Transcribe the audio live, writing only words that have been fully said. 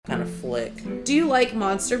flick. Do you like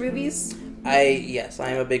monster movies? Yes, I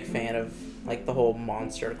am a big fan of like the whole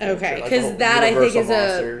monster culture. Okay, like, because that I think is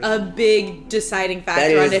a big deciding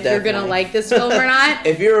factor on if you're gonna like this film or not.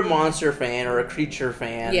 If you're a monster fan or a creature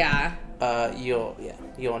fan, yeah, you'll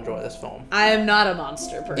enjoy this film. I am not a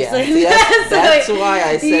monster person. Yeah, see, that's why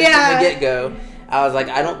I said from the get-go, I was like,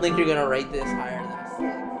 I don't think you're gonna rate this higher than a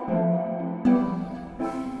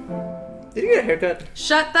 6. Did you get a haircut?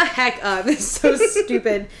 Shut the heck up! It's so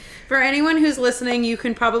stupid. For anyone who's listening, you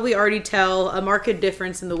can probably already tell a marked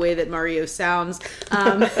difference in the way that Mario sounds.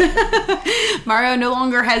 Mario no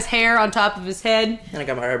longer has hair on top of his head. And I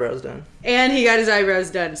got my eyebrows done. And he got his eyebrows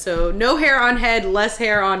done. So no hair on head, less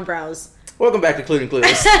hair on brows. Welcome back to Clued and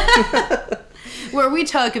Clueless. Where we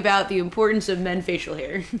talk about the importance of men's facial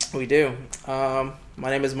hair. We do. My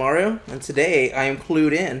name is Mario, and today I am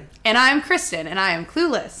clued in. And I'm Kristen, and I am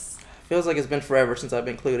clueless. Feels like it's been forever since I've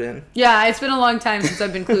been clued in. Yeah, it's been a long time since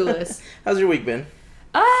I've been clueless. How's your week been?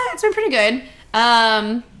 It's been pretty good.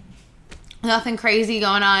 Nothing crazy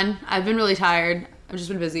going on. I've been really tired. I've just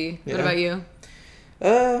been busy. Yeah. What about you?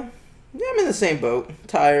 Yeah, I'm in the same boat.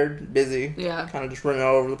 Tired, busy. Yeah. Kind of just running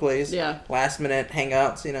all over the place. Yeah. Last minute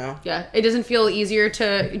hangouts, you know. Yeah. It doesn't feel easier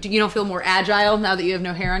you don't feel more agile now that you have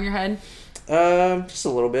no hair on your head? Just a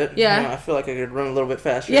little bit. Yeah. You know, I feel like I could run a little bit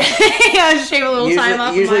faster. Yeah, just shave a little time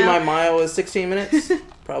off. Usually my mile is 16 minutes.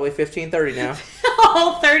 Probably 15-30 now.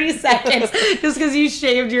 Oh, 30 seconds. Just because you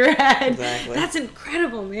shaved your head. Exactly. That's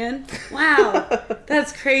incredible, man. Wow.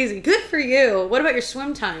 That's crazy. Good for you. What about your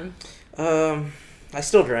swim time? I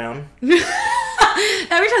still drown. Every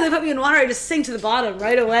time they put me in water, I just sink to the bottom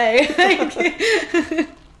right away.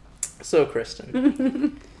 So,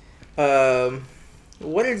 Kristen,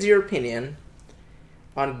 what is your opinion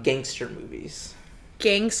on gangster movies?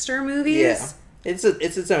 Gangster movies? Yeah, it's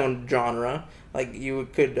its own genre. Like you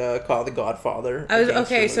could call The Godfather.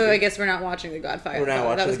 Okay, so I guess we're not watching The Godfather. We're not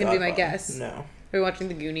watching. That was going to be my guess. No. Are we watching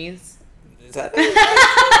The Goonies? Is that?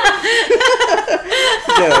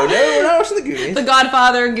 No, we're not watching The Goonies. The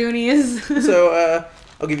Godfather and Goonies. So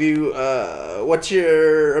I'll give you. What's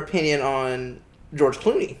your opinion on George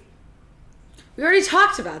Clooney? We already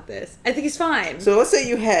talked about this. I think he's fine. So let's say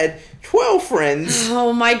you had 12 friends.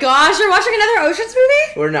 Oh my gosh, you're watching another Ocean's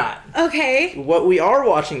movie? We're not. Okay. What we are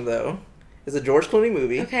watching, though, is a George Clooney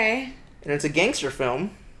movie. Okay. And it's a gangster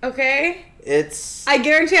film. Okay. I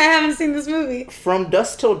guarantee I haven't seen this movie. From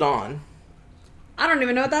Dusk Till Dawn. I don't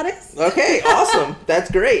even know what that is. Okay, awesome. That's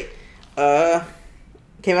great.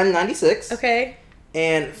 Came out in 96. Okay.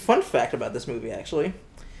 And fun fact about this movie, actually.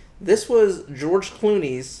 This was George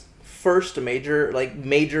Clooney's first major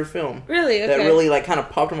film. Really? Okay. That really kind of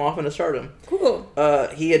popped him off into stardom. Cool.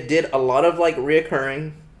 He did a lot of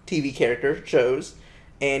reoccurring TV character shows,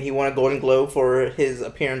 and he won a Golden Globe for his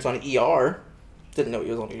appearance on ER. Didn't know he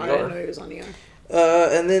was on ER. I didn't know he was on ER.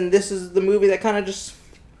 And then this is the movie that kind of just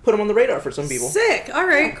put him on the radar for some people. Sick. All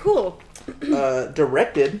right. Cool.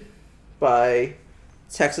 Directed by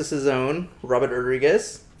Texas's own Robert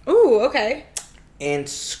Rodriguez. Ooh. Okay. And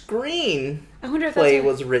screenplay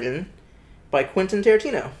was written by Quentin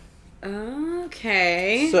Tarantino.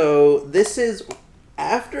 Okay. So this is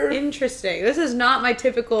after... Interesting. This is not my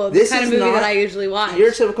typical kind of movie that I usually watch.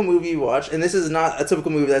 Your typical movie you watch, and this is not a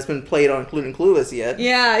typical movie that's been played on Clued and Clueless yet.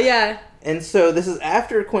 Yeah, yeah. And so this is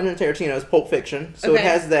after Quentin Tarantino's Pulp Fiction, so it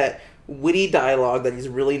has that witty dialogue that he's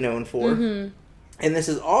really known for. Mm-hmm. And this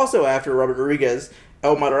is also after Robert Rodriguez,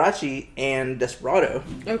 El Mariachi, and Desperado.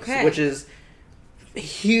 Okay. Which is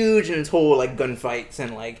huge in its whole gunfights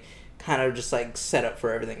and kind of just set up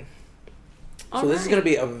for everything. So this is going to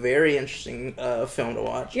be a very interesting film to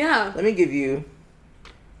watch. Yeah. Let me give you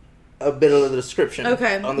a bit of the description.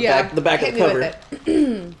 Okay. On the back of the cover.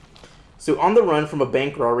 So on the run from a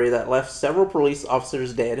bank robbery that left several police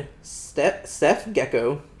officers dead, Seth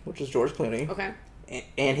Gecko, which is George Clooney,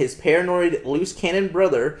 and his paranoid loose cannon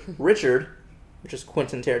brother Richard, which is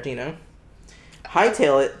Quentin Tarantino,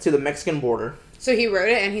 hightail it to the Mexican border. So he wrote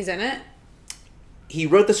it and he's in it? He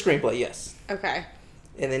wrote the screenplay, yes. Okay.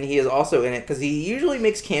 And then he is also in it because he usually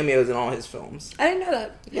makes cameos in all his films. I didn't know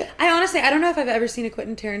that. Yeah. I don't know if I've ever seen a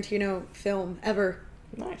Quentin Tarantino film, ever.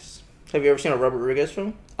 Nice. Have you ever seen a Robert Rodriguez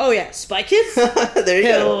film? Oh, yeah. Spy Kids? There you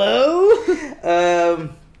go. Hello?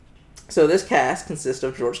 So this cast consists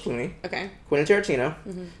of George Clooney. Okay. Quentin Tarantino.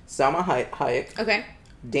 Mm-hmm. Salma Hayek. Okay.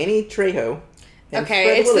 Danny Trejo.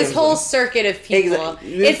 Okay, it's this whole circuit of people.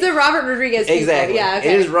 It's the Robert Rodriguez people. Exactly. Yeah,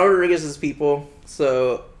 okay. It is Robert Rodriguez's people.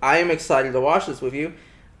 So I am excited to watch this with you.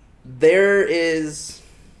 I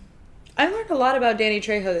learned a lot about Danny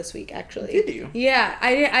Trejo this week, actually. Did you? Yeah,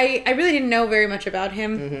 I really didn't know very much about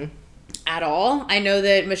him at all. I know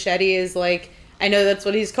that Machete is I know that's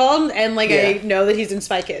what he's called, and like I know that he's in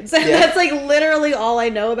Spy Kids. That's like literally all I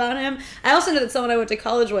know about him. I also know that someone I went to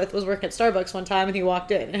college with was working at Starbucks one time, and he walked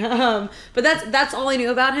in. But that's all I knew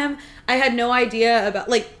about him. I had no idea about,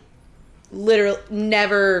 like, literally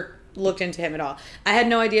never looked into him at all. I had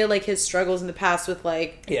no idea, like, his struggles in the past with,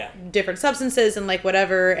 like, different substances and, like,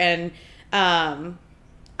 whatever, and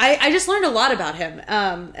I just learned a lot about him,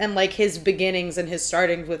 and like his beginnings and his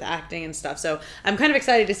startings with acting and stuff. So I'm kind of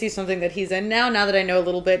excited to see something that he's in now that I know a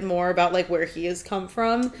little bit more about like where he has come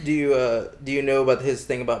from. Do you know about his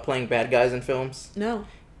thing about playing bad guys in films? No.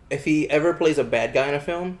 If he ever plays a bad guy in a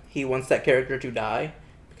film, he wants that character to die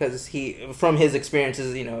because from his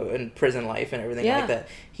experiences, you know, in prison life and everything like that,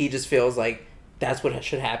 he just feels like that's what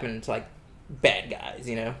should happen to like bad guys,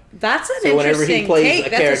 you know. That's an interesting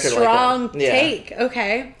take. That's a strong take.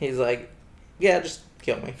 Okay. He's like, yeah, just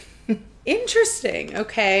kill me. Interesting.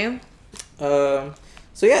 Okay. So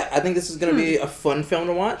yeah, I think this is gonna be a fun film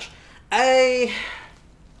to watch. I'm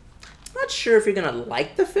not sure if you're gonna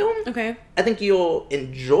like the film. Okay. I think you'll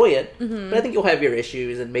enjoy it, but I think you'll have your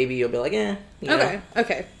issues, and maybe you'll be like, you know.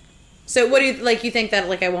 Okay. So what do you like? You think that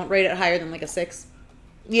like I won't rate it higher than like a 6?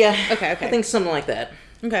 Yeah. Okay. I think something like that.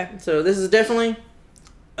 Okay. So this is definitely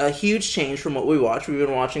a huge change from what we watch. We've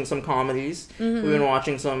been watching some comedies. We've been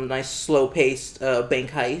watching some nice slow-paced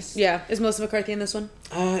bank heists. Yeah. Is Melissa McCarthy in this one?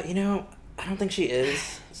 You know, I don't think she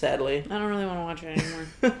is, sadly. I don't really want to watch it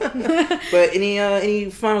anymore. But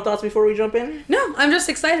any final thoughts before we jump in? No, I'm just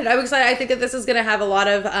excited. I'm excited. I think that this is going to have a lot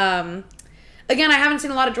of... Again, I haven't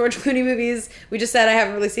seen a lot of George Clooney movies. We just said I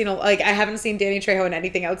haven't really seen... I haven't seen Danny Trejo in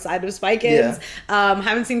anything outside of Spy Kids.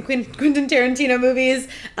 Haven't seen Quentin Tarantino movies.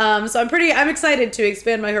 So I'm excited to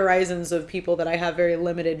expand my horizons of people that I have very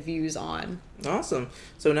limited views on. Awesome.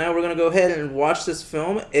 So now we're going to go ahead and watch this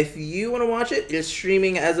film. If you want to watch it, it's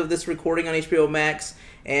streaming as of this recording on HBO Max.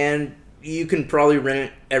 And you can probably rent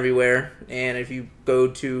it everywhere. And if you go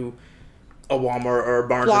to a Walmart or a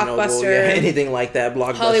Barnes & Noble, anything like that,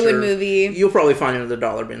 Blockbuster, Hollywood Movie, you'll probably find it in the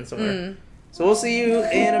dollar bin somewhere. So we'll see you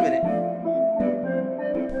in a minute.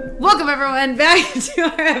 Welcome everyone back to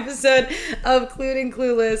our episode of Clued and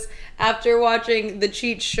Clueless after watching The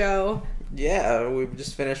Cheat Show. Yeah, we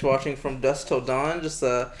just finished watching From Dusk Till Dawn, just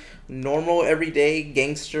a normal, everyday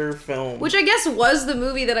gangster film. Which I guess was the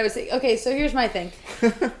movie that I was thinking. Okay, so here's my thing.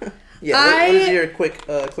 Yeah, what is your quick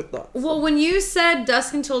thoughts? Well, when you said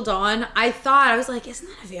Dusk Until Dawn, I was like, isn't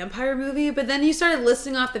that a vampire movie? But then you started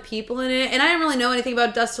listing off the people in it, and I didn't really know anything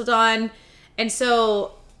about Dusk Till Dawn, and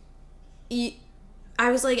so I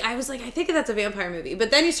was like, I think that's a vampire movie. But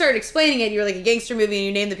then you started explaining it. You were like a gangster movie, and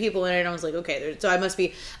you named the people in it, and I was like, okay, so I must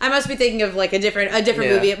be thinking of like a different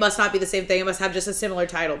movie. It must not be the same thing. It must have just a similar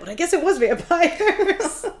title. But I guess it was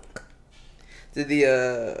vampires.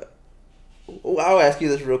 I'll ask you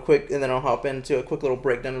this real quick, and then I'll hop into a quick little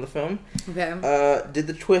breakdown of the film. Okay. Did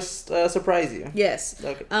the twist surprise you? Yes.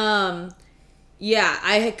 Okay. Yeah,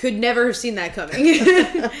 I could never have seen that coming.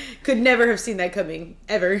 Could never have seen that coming,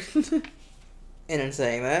 ever. And in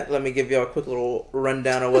saying that, let me give you a quick little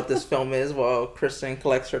rundown of what this film is while Kristen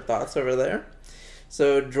collects her thoughts over there.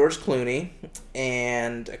 So, George Clooney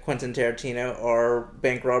and Quentin Tarantino are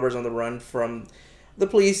bank robbers on the run from the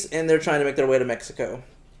police, and they're trying to make their way to Mexico.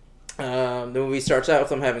 The movie starts out with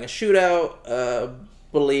them having a shootout,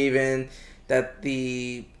 believing that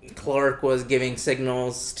the clerk was giving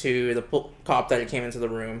signals to the cop that came into the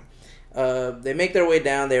room. They make their way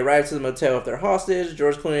down. They arrive to the motel with their hostage.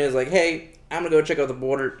 George Clooney is like, hey, I'm going to go check out the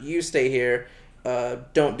border. You stay here.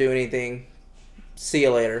 Don't do anything. See you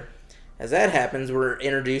later. As that happens, we're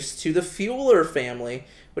introduced to the Fuller family,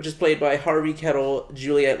 which is played by Harvey Keitel,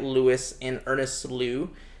 Juliette Lewis, and Ernest Liu.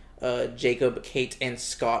 Jacob, Kate, and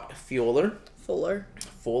Scott Fuller. Fuller?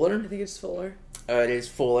 I think it's Fuller. It is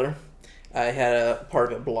Fuller. I had a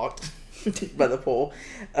part of it blocked by the poll.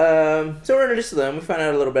 So we're introduced to them. We find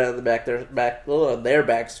out a little bit of their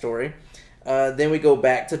backstory. Then we go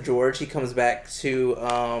back to George. He comes back to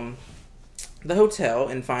the hotel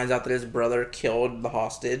and finds out that his brother killed the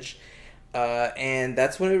hostage. And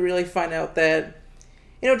that's when we really find out that,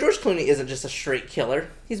 you know, George Clooney isn't just a straight killer.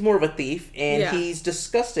 He's more of a thief, and he's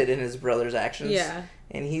disgusted in his brother's actions. Yeah.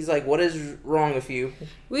 And he's like, what is wrong with you?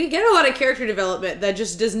 We get a lot of character development that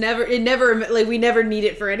just we never need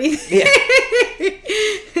it for anything. Yeah.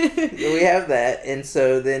 We have that. And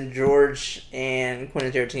so then George and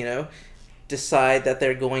Quentin Tarantino decide that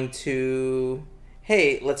they're going to,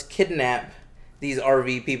 hey, let's kidnap these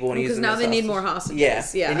RV people and use them because now they need more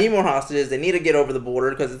hostages. Yeah, they need more hostages. They need to get over the border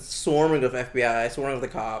because it's swarming with FBI, swarming with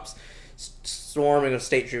the cops, swarming with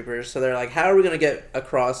state troopers. So they're like, how are we going to get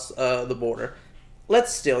across the border?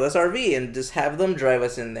 let's steal this RV and just have them drive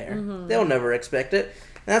us in there. Mm-hmm. They'll never expect it.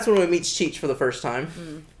 And that's when we meet Cheech for the first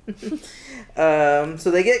time.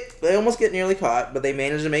 So they almost get nearly caught, but they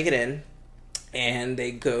manage to make it in. And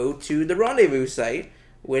they go to the rendezvous site,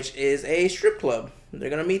 which is a strip club. They're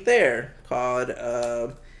going to meet there, called,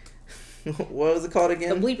 what was it called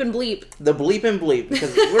again? The Bleep and Bleep. The Bleep and Bleep,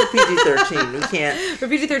 because we're PG-13. We can't... We're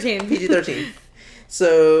PG-13. PG-13.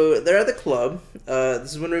 So, they're at the club.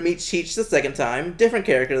 This is when we meet Cheech the second time. Different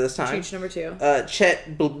character this time. Cheech number 2.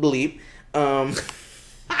 Chet Bleep.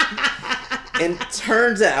 And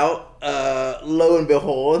turns out, lo and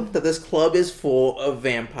behold, that this club is full of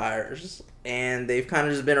vampires. And they've kind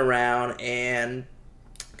of just been around and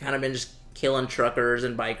kind of been just killing truckers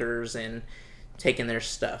and bikers and taking their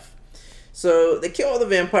stuff. So they kill all the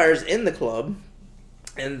vampires in the club.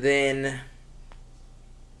 And then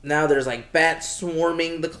now there's like bats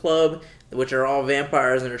swarming the club, which are all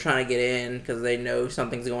vampires, and they're trying to get in because they know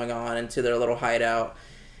something's going on into their little hideout.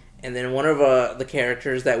 And then one of the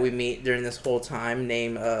characters that we meet during this whole time,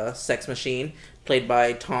 named Sex Machine, played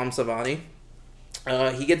by Tom Savini,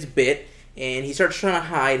 he gets bit, and he starts trying to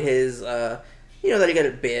hide his, that he got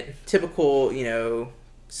it bit. Typical,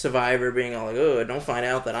 survivor being all like, oh, don't find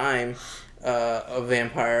out that I'm a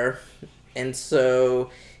vampire. And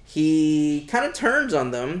so he kind of turns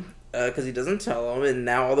on them because he doesn't tell them, and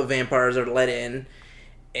now all the vampires are let in.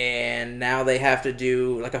 And now they have to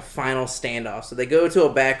do like a final standoff. So they go to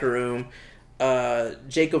a back room.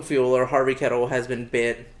 Jacob Fuller, Harvey Keitel, has been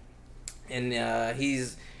bit. And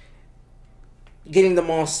he's getting them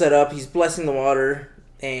all set up. He's blessing the water.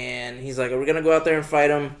 And he's like, are we going to go out there and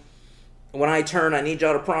fight him? When I turn, I need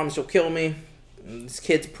y'all to promise you'll kill me. And these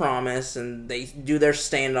kids promise. And they do their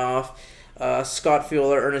standoff. Scott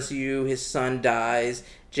Fuller, Ernest Yu, his son dies.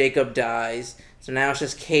 Jacob dies. So now it's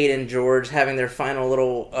just Kate and George having their final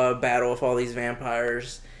little battle with all these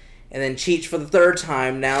vampires. And then Cheech, for the third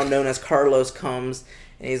time, now known as Carlos, comes.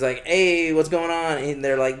 And he's like, hey, what's going on? And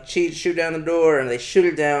they're like, Cheech, shoot down the door. And they shoot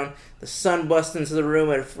it down. The sun busts into the room.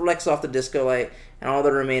 It reflects off the disco light. And all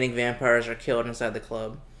the remaining vampires are killed inside the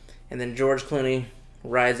club. And then George Clooney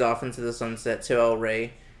rides off into the sunset to El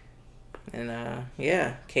Rey. And,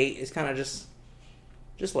 Kate is kind of just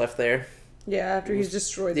left there. Yeah, after he's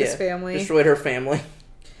destroyed his family. Destroyed her family.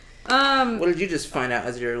 What did you just find out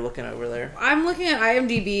as you're looking over there? I'm looking at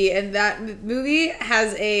IMDb, and that movie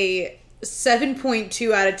has a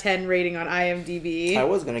 7.2 out of 10 rating on IMDb. I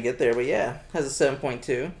was going to get there, but yeah, has a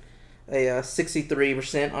 7.2. A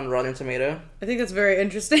 63% on Rotten Tomato. I think that's very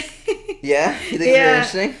interesting. Yeah? You think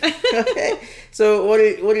it's very interesting? Okay. So what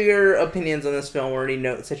are your opinions on this film, or any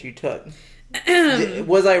notes that you took?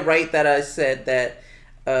 Was I right that I said that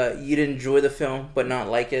you'd enjoy the film but not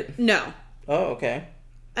like it? No. Oh, okay.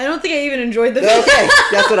 I don't think I even enjoyed the film. Okay,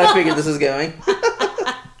 that's what I figured this was going.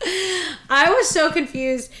 I was so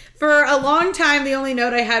confused. For a long time, the only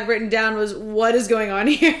note I had written down was, what is going on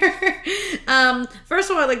here? First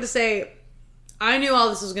of all, I'd like to say, I knew all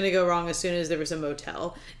this was going to go wrong as soon as there was a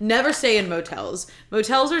motel. Never stay in motels.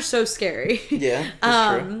 Motels are so scary. Yeah,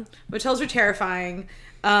 that's true. Motels are terrifying.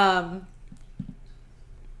 Nothing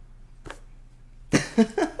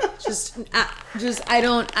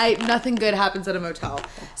good happens at a motel.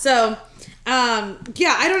 So, I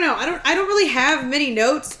don't know. I don't really have many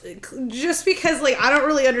notes, just because, I don't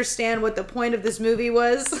really understand what the point of this movie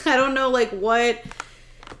was. I don't know, what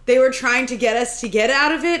they were trying to get us to get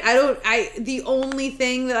out of it. The only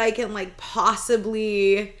thing that I can,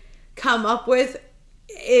 possibly come up with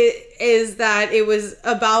is that it was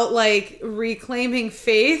about reclaiming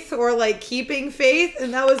faith or keeping faith,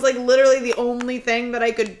 and that was literally the only thing that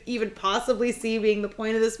I could even possibly see being the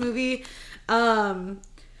point of this movie. I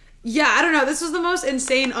don't know. This was the most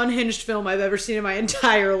insane, unhinged film I've ever seen in my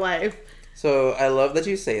entire life. So I love that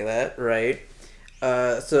you say that, right?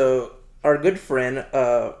 So our good friend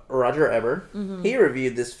Roger Ebert, he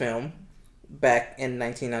reviewed this film back in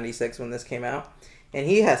 1996 when this came out, and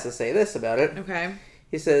he has to say this about it. Okay.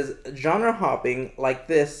 He says, genre hopping like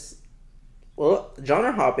that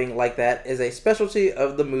is a specialty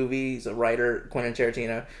of the movie's writer, Quentin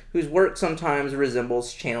Tarantino, whose work sometimes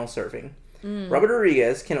resembles channel surfing. Robert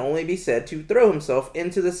Rodriguez can only be said to throw himself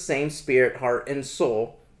into the same spirit, heart, and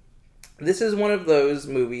soul. This is one of those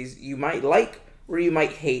movies you might like or you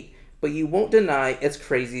might hate, but you won't deny its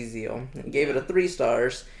crazy zeal. He gave it a 3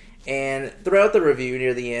 stars, and throughout the review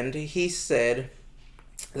near the end, he said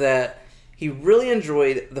that he really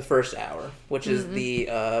enjoyed the first hour, which is the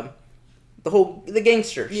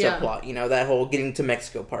gangster subplot, that whole getting to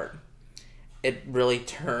Mexico part. It really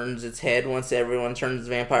turns its head once everyone turns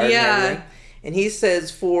vampires and everything. And he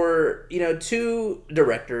says for, two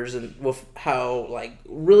directors and with how, like,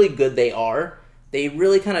 really good they are, they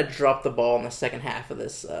really kind of dropped the ball in the second half of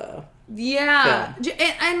this film.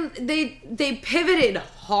 And they pivoted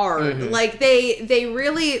hard. Mm-hmm. Like, they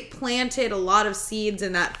really planted a lot of seeds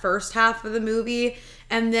in that first half of the movie,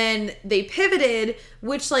 and then they pivoted,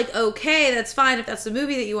 which, like, okay, that's fine if that's the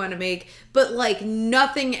movie that you want to make, but, like,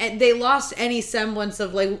 nothing, they lost any semblance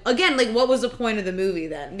of, like, again, like, what was the point of the movie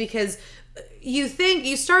then? Because you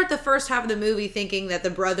start the first half of the movie thinking that the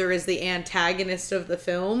brother is the antagonist of the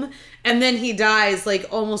film, and then he dies, like,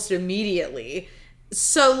 almost immediately.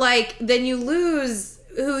 So, like, then you lose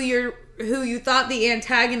who you thought the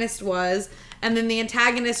antagonist was, and then the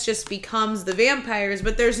antagonist just becomes the vampires,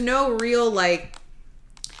 but there's no real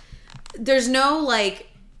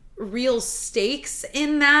real stakes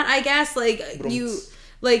in that, I guess. Like,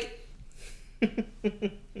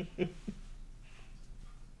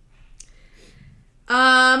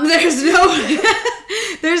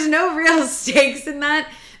 there's no real stakes in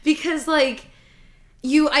that, because, like,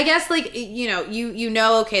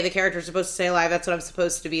 okay, the character's supposed to stay alive, that's what I'm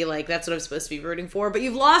supposed to be, like, that's what I'm supposed to be rooting for, but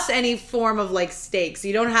you've lost any form of, like, stakes.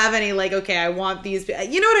 You don't have any, like, okay, I want these,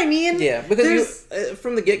 you know what I mean? Yeah, because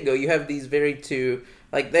from the get-go, you have these two,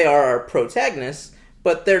 like, they are our protagonists,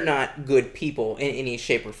 but they're not good people in any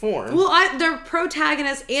shape or form. Well, they're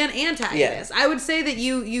protagonists and antagonists. Yeah. I would say that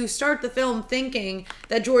you start the film thinking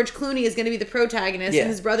that George Clooney is going to be the protagonist, and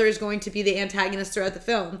his brother is going to be the antagonist throughout the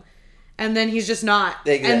film. And then he's just not.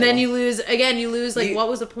 Exactly. And then you lose, like, what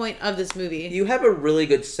was the point of this movie? You have a really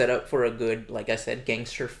good setup for a good, like I said,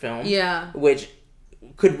 gangster film. Yeah. Which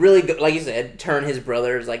could really, like you said, turn his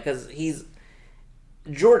brothers, like, because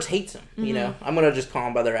George hates him, mm-hmm. I'm going to just call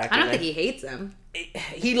him by their acting name. I don't think he hates him.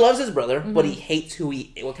 He loves his brother, mm-hmm. but he hates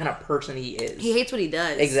what kind of person he is. He hates what he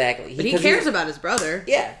does. Exactly. But he cares about his brother.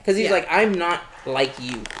 Yeah, because he's like, I'm not like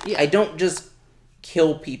you. Yeah. I don't just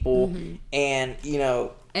kill people mm-hmm. and,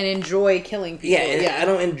 and enjoy killing people. Yeah, I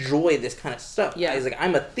don't enjoy this kind of stuff. Yeah. He's like,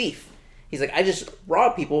 I'm a thief. He's like, I just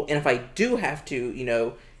rob people, and if I do have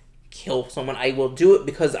to, kill someone, I will do it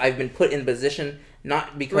because I've been put in position,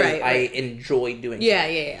 not because I enjoy doing it.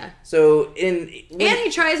 Yeah. So, and he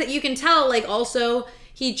tries it, you can tell, like, also,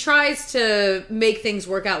 he tries to make things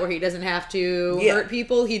work out where he doesn't have to hurt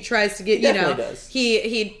people. He tries to get, does.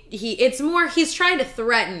 It's more, he's trying to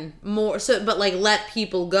threaten more, but, like, let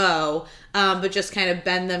people go, but just kind of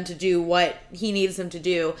bend them to do what he needs them to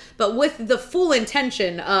do. But with the full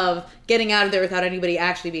intention of getting out of there without anybody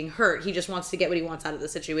actually being hurt. He just wants to get what he wants out of the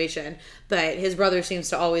situation. But his brother seems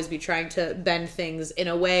to always be trying to bend things in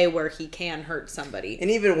a way where he can hurt somebody.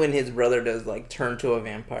 And even when his brother does, like, turn to a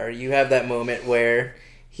vampire, you have that moment where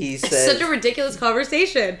he says... It's such a ridiculous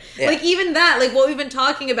conversation. Yeah. Like, even that, like, what we've been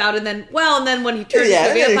talking about, and then when he turns to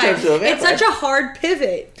a vampire, it's such a hard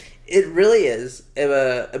pivot. It really is.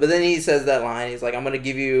 But then he says that line, he's like, I'm going to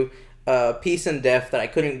give you peace and death that I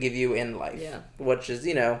couldn't give you in life. Yeah. Which is,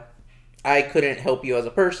 I couldn't help you as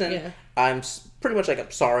a person. Yeah. I'm pretty much like,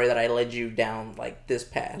 I'm sorry that I led you down, like, this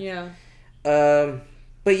path. Yeah.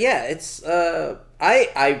 But yeah, it's... I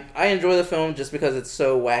enjoy the film just because it's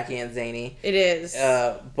so wacky and zany. It is.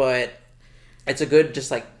 But it's a good,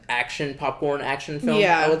 just, like, popcorn action film,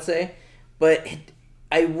 I would say. But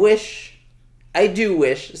I do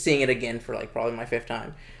wish seeing it again for, like, probably my 5th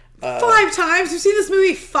time. 5 times? You've seen this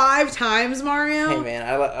movie 5 times, Mario? Hey, man,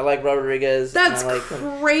 I like Rodriguez. That's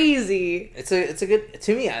crazy. It's a good...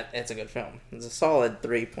 To me, it's a good film. It's a solid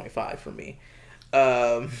 3.5 for me.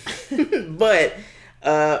 But...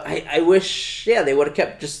 I wish, they would have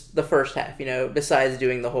kept just the first half, besides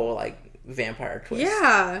doing the whole, like, vampire twist.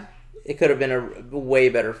 Yeah. It could have been a way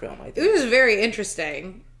better film, I think. It was very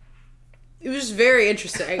interesting. My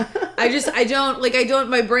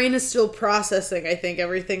brain is still processing, I think,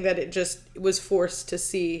 everything that it just was forced to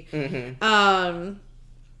see. Mm-hmm. I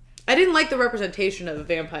didn't like the representation of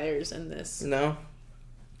vampires in this. No?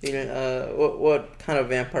 What kind of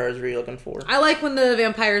vampires were you looking for? I like when the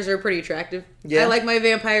vampires are pretty attractive. Yeah. I like my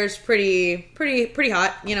vampires pretty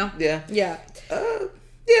hot, Yeah. Yeah.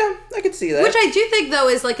 Yeah, I could see that. Which I do think, though,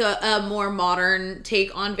 is like a more modern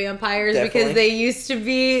take on vampires. Definitely. Because they used to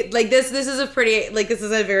be like this is a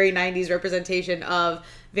very 90s representation of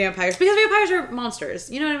vampires, because vampires are monsters,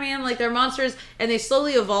 you know what I mean? Like, they're monsters, and they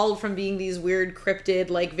slowly evolved from being these weird cryptid,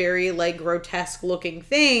 like, very, like, grotesque looking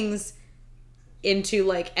things into,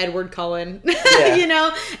 like, Edward Cullen.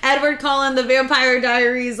 Yeah. Edward Cullen, the Vampire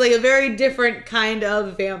Diaries, like, a very different kind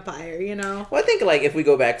of vampire, Well, I think, like, if we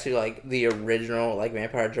go back to, like, the original, like,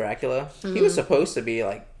 Vampire Dracula, mm-hmm. he was supposed to be,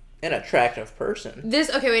 like, an attractive person.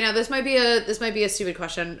 This might be a stupid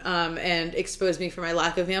question, and expose me for my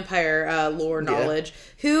lack of vampire lore knowledge.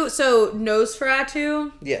 Yeah. So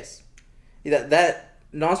Nosferatu? Yes. That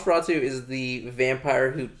Nosferatu is the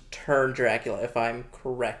vampire who turned Dracula, if I'm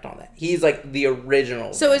correct on that. He's like the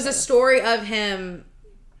original. So is the story of him,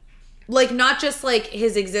 like, not just like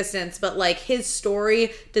his existence, but like his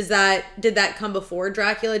story, did that come before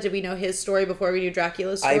Dracula? Did we know his story before we knew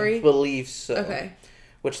Dracula's story? I believe so. Okay.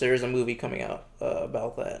 Which there is a movie coming out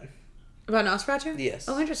about that. About Nosferatu? Yes.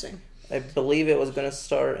 Oh, interesting. I believe it was going to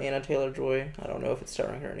star Anna Taylor-Joy. I don't know if it's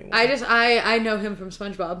starring her anymore. I know him from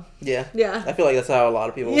SpongeBob. Yeah. Yeah. I feel like that's how a lot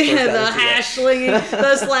of people... Yeah, the hash slinging,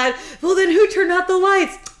 the slap. Well, then who turned out the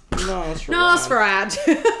lights?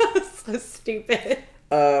 Nosferatu. So stupid.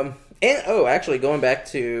 Actually, going back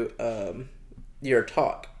to your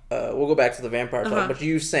talk. We'll go back to the vampire talk, but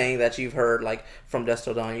you saying that you've heard, like, from Dusk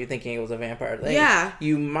Till Dawn, you thinking it was a vampire thing. Yeah.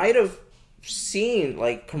 You might have seen,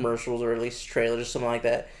 like, commercials or at least trailers or something like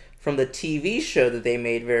that from the TV show that they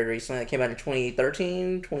made very recently. That came out in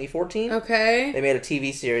 2013, 2014. Okay. They made a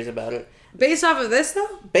TV series about it. Based off of this,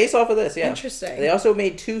 though? Based off of this, yeah. Interesting. They also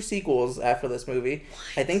made 2 sequels after this movie. What?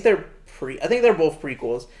 I think they're both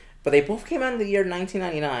prequels. But they both came out in the year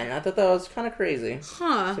 1999. And I thought that was kind of crazy.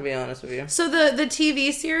 Huh. To be honest with you. So the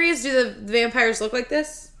TV series, do the vampires look like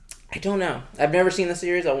this? I don't know. I've never seen the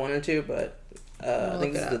series. I wanted to, but I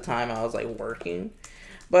think this is the time I was, like, working.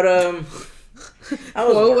 But,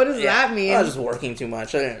 Whoa, what does that mean? I was just working too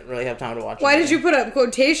much. I didn't really have time to watch it. Why did you put up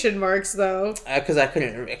quotation marks, though? Because I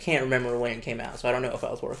can't remember when it came out, so I don't know if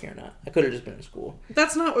I was working or not. I could have just been in school.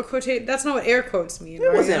 That's not what air quotes mean.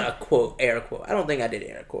 It wasn't a quote, air quote. I don't think I did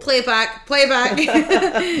air quote. Play back. But,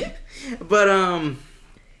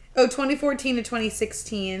 2014 to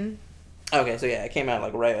 2016. Okay, so yeah, it came out,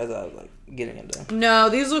 like, right as I was, like, getting into... No,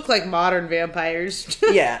 these look like modern vampires.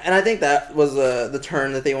 Yeah, and I think that was the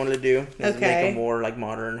turn that they wanted to do. Is make them more, like,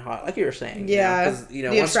 modern, hot, like you were saying. Yeah, because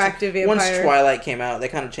the attractive vampire. Once Twilight came out, they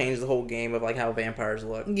kind of changed the whole game of, like, how vampires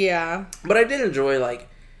look. Yeah. But I did enjoy, like,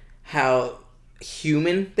 how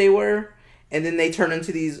human they were, and then they turn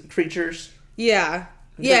into these creatures. Yeah.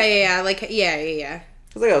 Yeah. Like, yeah.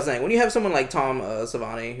 Because like I was saying, when you have someone like Tom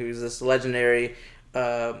Savini, who's this legendary...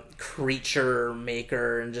 creature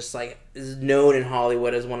maker and just like is known in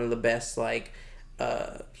Hollywood as one of the best like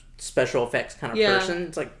special effects kind of person.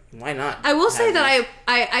 It's like, why not? I will say that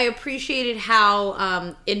I appreciated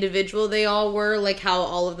how individual they all were, like how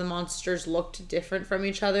all of the monsters looked different from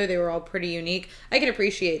each other. They were all pretty unique. I can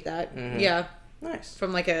appreciate that. Mm-hmm. Yeah. Nice.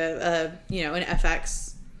 From like an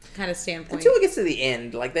FX kind of standpoint. Until it gets to the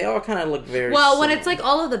end, like they all kind of look very well similar. When it's like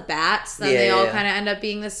all of the bats, then they all kind of end up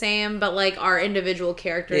being the same, but like our individual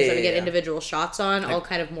characters that we get individual shots on all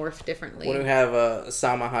kind of morph differently. When we have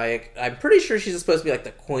Salma Hayek, I'm pretty sure she's supposed to be like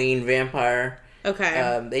the queen vampire.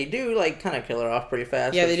 Okay. They do like kind of kill her off pretty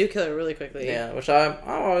fast. Yeah, they do kill her really quickly. Yeah, which I'm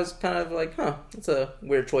always kind of like, that's a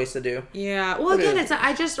weird choice to do. Yeah. Well, again,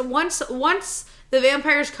 once the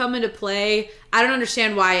vampires come into play, I don't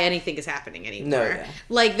understand why anything is happening anymore. No, yeah.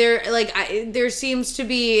 Like it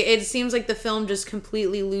seems like the film just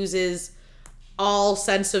completely loses all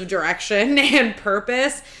sense of direction and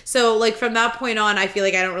purpose. So like from that point on, I feel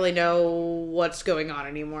like I don't really know what's going on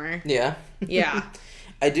anymore. Yeah. Yeah.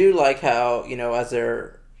 I do like how, as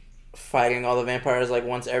they're fighting all the vampires, like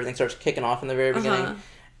once everything starts kicking off in the very beginning,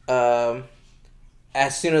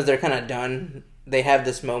 as soon as they're kind of done, they have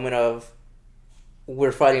this moment of,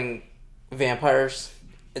 we're fighting vampires.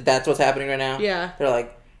 That's what's happening right now. Yeah. They're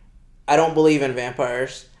like, I don't believe in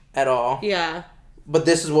vampires at all. Yeah. But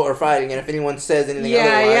this is what we're fighting, and if anyone says anything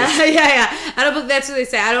otherwise... Yeah. That's what they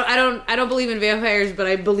say. I don't believe in vampires, but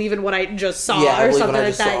I believe in what I just saw or something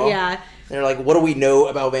like that. Saw. Yeah. And they're like, what do we know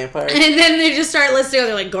about vampires? And then they just start listing,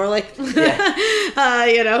 they're like, garlic.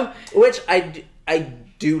 Yeah. Which I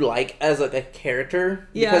do like as like a character.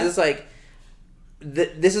 Yeah. Because it's like,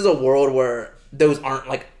 this is a world where those aren't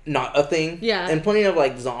like not a thing. Yeah. And plenty of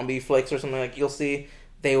like zombie flicks or something like you'll see,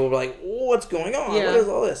 they will be like, what's going on? Yeah. What is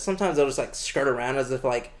all this? Sometimes they'll just like skirt around as if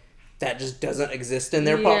like that just doesn't exist in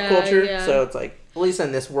their pop culture. Yeah. So it's like, at least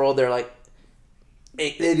in this world, they're like,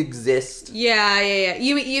 it exists. Yeah.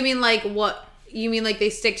 You mean like what? You mean like they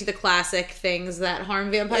stick to the classic things that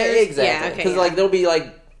harm vampires? Yeah, exactly. Yeah, okay. Because like there'll be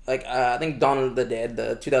like I think Dawn of the Dead,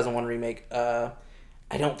 the 2001 remake. I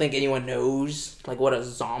don't think anyone knows like what a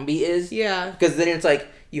zombie is. Yeah. Because then it's like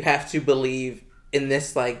you have to believe in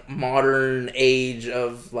this like modern age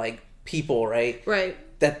of like people, right? Right.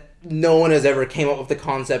 That no one has ever came up with the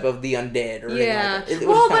concept of the undead or anything like that.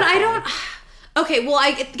 Well, but I don't. Okay, well,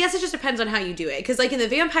 I guess it just depends on how you do it. Because, like, in the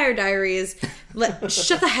Vampire Diaries,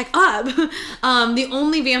 shut the heck up. The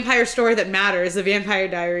only vampire story that matters, the Vampire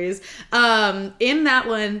Diaries. In that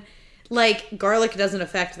one, like, garlic doesn't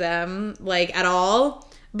affect them, like, at all.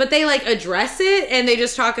 But they, like, address it, and they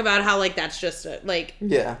just talk about how, like, that's just, like...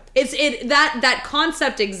 Yeah. That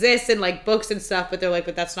concept exists in, like, books and stuff, but they're like,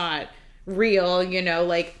 but that's not real, you know?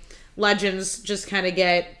 Like, legends just kind of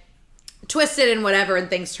get... twisted and whatever, and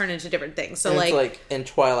things turn into different things. So, and it's like in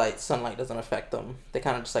Twilight, sunlight doesn't affect them. They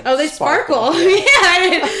kind of just like they sparkle.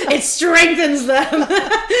 Yeah, it strengthens them.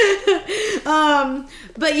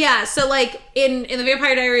 But yeah, so like in the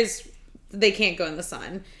Vampire Diaries, they can't go in the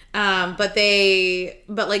sun. But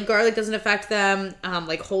like garlic doesn't affect them.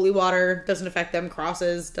 Like holy water doesn't affect them.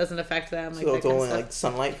 Crosses doesn't affect them. Like so it's only like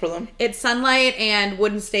sunlight for them. It's sunlight and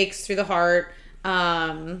wooden stakes through the heart.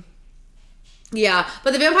 Yeah,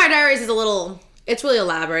 but the Vampire Diaries is it's really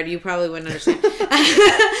elaborate. You probably wouldn't understand. You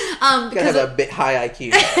gotta have a bit high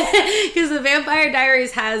IQ. Because the Vampire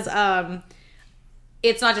Diaries has,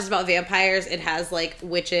 it's not just about vampires. It has, like,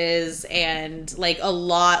 witches and, like, a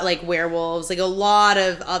lot, like, werewolves, like, a lot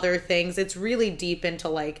of other things. It's really deep into,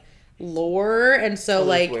 like, lore. And so,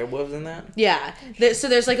 like... werewolves in that? Yeah. So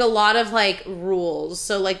there's, like, a lot of, like, rules.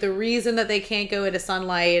 So, like, the reason that they can't go into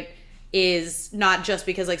sunlight... is not just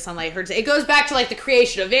because like sunlight hurts. It goes back to like the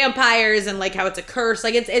creation of vampires and like how it's a curse.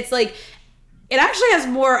 Like it's like it actually has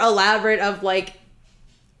more elaborate of like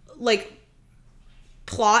not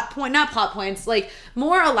plot points, like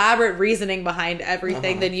more elaborate reasoning behind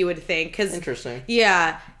everything than you would think. Cause interesting.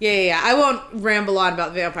 Yeah. I won't ramble on about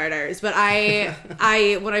the Vampire Diaries, but I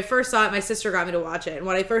when I first saw it, my sister got me to watch it, and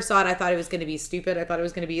when I first saw it, I thought it was going to be stupid. I thought it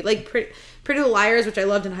was going to be like Pretty Little Liars, which I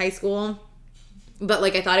loved in high school. But,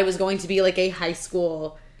 like, I thought it was going to be, like, a high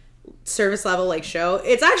school service level, like, show.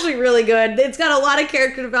 It's actually really good. It's got a lot of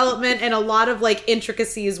character development and a lot of, like,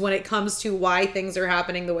 intricacies when it comes to why things are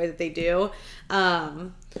happening the way that they do.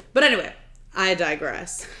 But anyway, I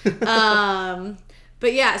digress.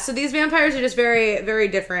 But, yeah, so these vampires are just very, very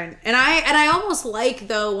different. And I almost like,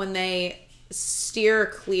 though, when they steer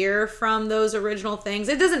clear from those original things.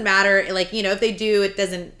 It doesn't matter, like, you know, if they do,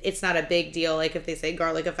 it's not a big deal, like if they say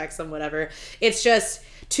garlic affects them, whatever. It's just,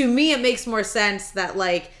 to me, it makes more sense that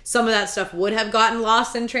like some of that stuff would have gotten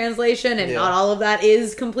lost in translation, and not all of that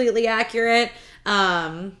is completely accurate.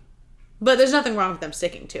 But there's nothing wrong with them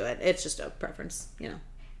sticking to it. It's just a preference, you know.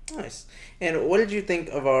 Nice. And what did you think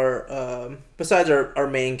of our besides our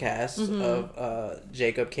main cast of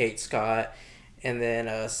Jacob, Kate, Scott, and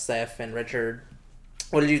then Seth and Richard?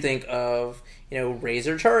 What did you think of, you know,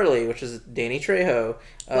 Razor Charlie, which is Danny Trejo,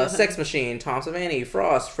 Sex Machine, Tom Savini,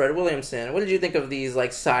 Frost, Fred Williamson? What did you think of these,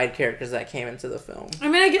 like, side characters that came into the film? I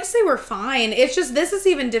mean, I guess they were fine. It's just, this is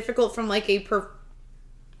even difficult from, like,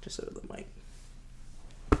 Just over the mic.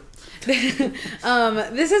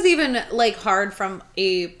 This is even, like, hard from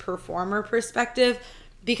a performer perspective,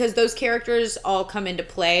 because those characters all come into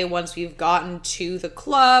play once we've gotten to the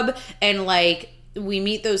club, and, like, we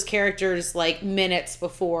meet those characters, like, minutes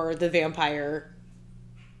before the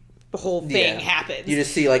whole thing happens. You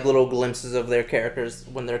just see, like, little glimpses of their characters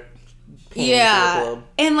when they're playing the club.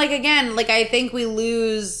 And, like, again, like, I think we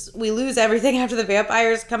lose everything after the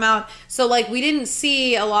vampires come out. So, like, we didn't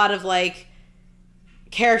see a lot of, like,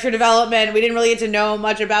 character development. We didn't really get to know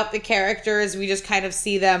much about the characters. We just kind of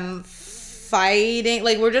see them fighting.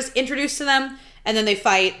 Like, we're just introduced to them, and then they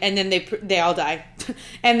fight, and then they all die.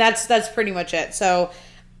 And that's pretty much it. So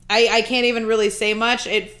I can't even really say much.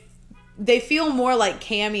 They feel more like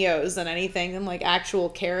cameos than anything, than like actual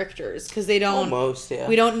characters, because they don't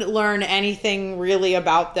we don't learn anything really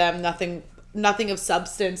about them. Nothing of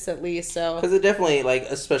substance, at least. So because it definitely, like,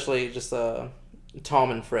 especially just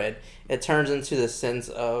Tom and Fred, it turns into the sense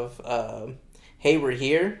of hey, we're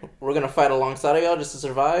here, we're gonna fight alongside of y'all just to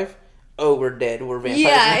survive. Oh, we're dead, we're vampires.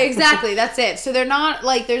 Yeah, exactly, that's it. So they're not,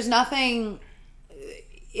 like, there's nothing,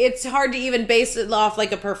 it's hard to even base it off,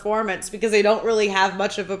 like, a performance, because they don't really have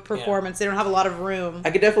much of a performance. They don't have a lot of room.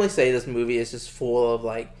 I could definitely say this movie is just full of,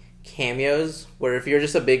 like, cameos, where if you're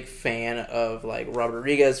just a big fan of, like, Robert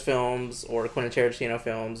Rodriguez films or Quentin Tarantino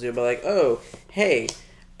films, you'll be like, oh, hey,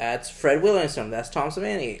 that's Fred Williamson, that's Tom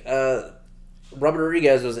Savini. Robert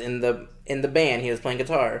Rodriguez was in the band. He was playing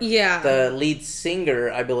guitar. Yeah. The lead singer,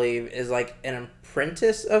 I believe, is like an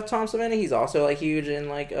apprentice of Tom Savini. He's also like huge in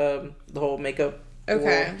like the whole makeup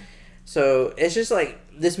world. So it's just like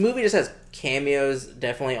this movie just has cameos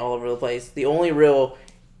definitely all over the place. The only real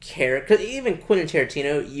character, even Quentin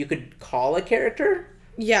Tarantino, you could call a character.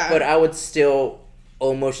 Yeah. But I would still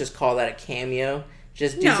almost just call that a cameo,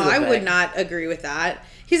 I would not agree with that.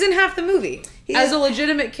 He's in half the movie as a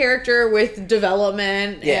legitimate character with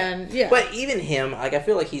development and But even him, like I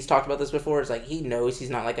feel like he's talked about this before. It's like he knows he's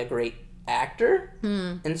not like a great actor,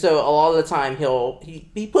 and so a lot of the time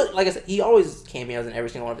he put, like I said, he always cameos in every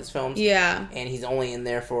single one of his films. Yeah, and he's only in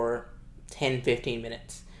there for 10-15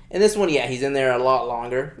 minutes. And this one, he's in there a lot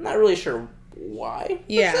longer. I'm not really sure why.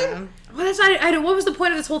 Yeah. Well, that's not, what was the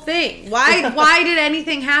point of this whole thing? Why did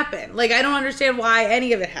anything happen? Like, I don't understand why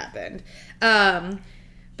any of it happened.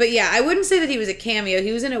 But yeah, I wouldn't say that he was a cameo.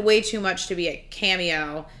 He was in it way too much to be a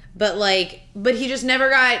cameo. But he just never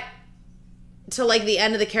got to, like, the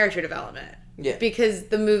end of the character development. Yeah. Because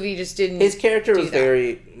the movie just didn't. His character was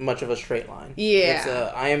very much of a straight line. Yeah.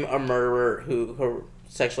 It's I am a murderer who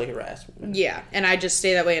sexually harassed women. Yeah, and I just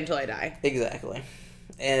stay that way until I die. Exactly.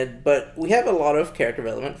 But we have a lot of character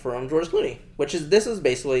development from George Clooney, this is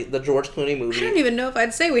basically the George Clooney movie. I don't even know if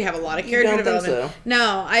I'd say we have a lot of character development. Think so?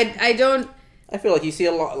 No, I don't. I feel like you see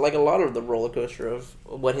a lot of the roller coaster of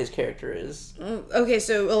what his character is. Okay,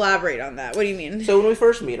 so elaborate on that. What do you mean? So when we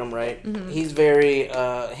first meet him, right, he's very,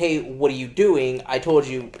 hey, what are you doing? I told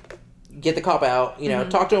you, get the cop out,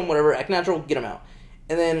 talk to him, whatever, act natural, get him out.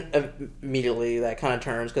 And then immediately that kind of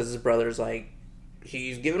turns because his brother's like,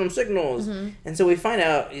 he's giving him signals. And so we find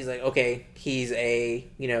out, he's like, okay, he's a,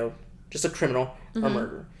 just a criminal or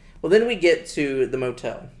murderer. Well, then we get to the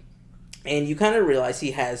motel. And you kind of realize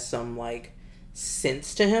he has some, like,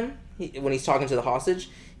 sense to him when he's talking to the hostage.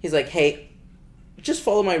 He's like, hey, just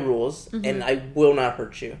follow my rules and I will not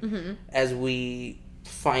hurt you. As we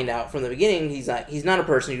find out from the beginning, he's not a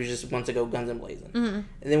person who just wants to go guns and blazing. And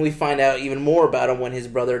then we find out even more about him when his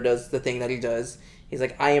brother does the thing that he does. He's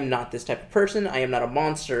like, I am not this type of person. I am not a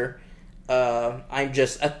monster. I'm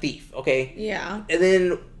just a thief, okay? Yeah. And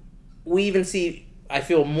then we even see, I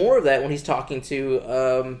feel more of that when he's talking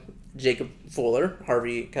to Jacob Fuller,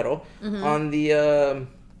 Harvey Keitel, on the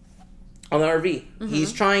RV.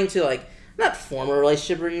 He's trying to, like, not form a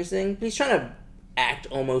relationship or anything, but he's trying to act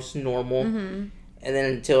almost normal. And then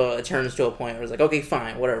until it turns to a point where it's like, okay,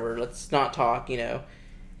 fine, whatever, let's not talk, And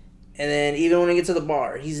then even when we get to the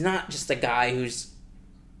bar, he's not just a guy who's,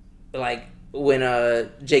 like, when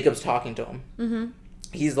Jacob's talking to him,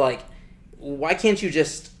 he's like, why can't you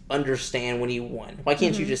just understand when you won? Why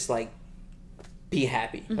can't you just, like, be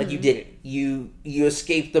happy? Like, you did it. You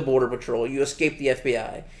escaped the Border Patrol. You escaped the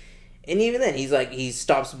FBI. And even then, he's like, he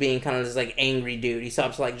stops being kind of this, like, angry dude. He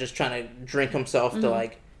stops, like, just trying to drink himself to,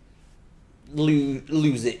 like,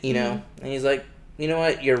 lose it, And he's like, you know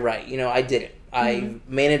what? You're right. I did it. I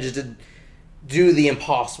managed to do the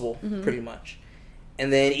impossible, pretty much.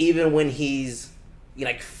 And then even when he's,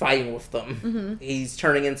 like, fighting with them, he's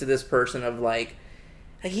turning into this person of, like,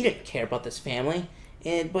 he didn't care about this family.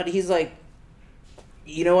 But he's like,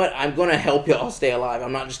 you know what? I'm going to help y'all stay alive.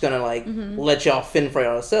 I'm not just going to, like, let y'all fend for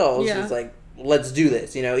yourselves. Yeah. It's like, let's do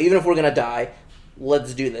this. Even if we're going to die,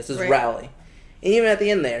 let's do this. Let's rally. And even at the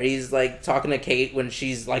end there, he's, like, talking to Kate when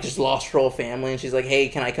she's, like, just lost her whole family. And she's like, hey,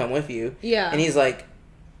 can I come with you? Yeah. And he's like,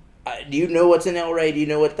 do you know what's in El Rey? Do you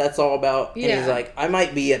know what that's all about? Yeah. And he's like, I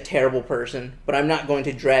might be a terrible person, but I'm not going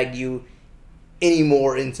to drag you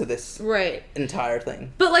anymore into this entire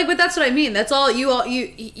thing. But that's what I mean. That's all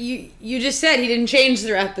you just said. He didn't change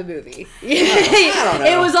throughout the movie. I don't know.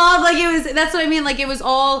 It was all that's what I mean. Like, it was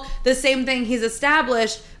all the same thing he's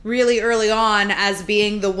established really early on as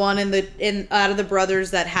being the one out of the brothers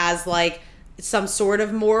that has, like, some sort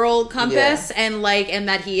of moral compass and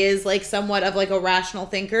that he is, like, somewhat of, like, a rational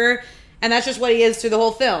thinker. And that's just what he is through the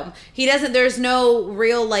whole film. There's no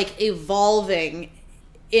real, like, evolving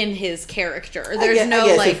in his character. There's I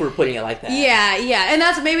guess if we're putting it like that. Yeah. And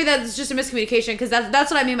that's just a miscommunication, because that's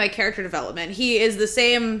what I mean by character development. He is the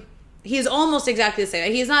same. He is almost exactly the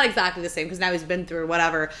same. He's not exactly the same because now he's been through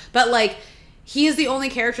whatever. But, like, he is the only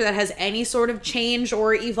character that has any sort of change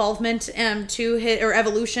or evolvement to his, or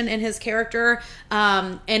evolution in his character.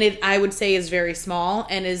 And it, I would say, is very small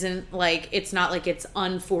and isn't, like, it's not like it's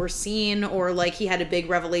unforeseen or like he had a big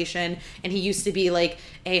revelation and he used to be, like,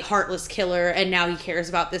 a heartless killer and now he cares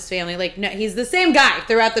about this family. Like, no, he's the same guy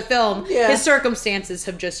throughout the film. Yeah. His circumstances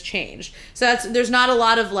have just changed. So there's not a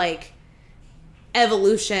lot of, like,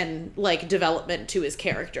 evolution, like, development to his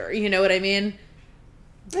character. You know what I mean?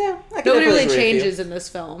 Yeah, I can nobody really changes in this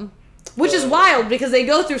film, which is wild because they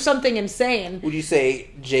go through something insane. Would you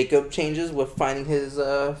say Jacob changes with finding his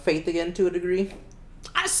faith again to a degree?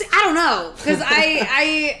 I don't know, because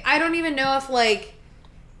I don't even know if, like,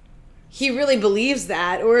 he really believes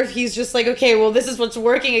that, or if he's just like, okay, well, this is what's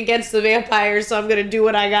working against the vampires, so I'm gonna do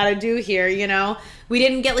what I gotta do here. We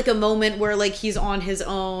didn't get, like, a moment where, like, he's on his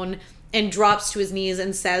own drops to his knees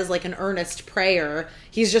and says like an earnest prayer.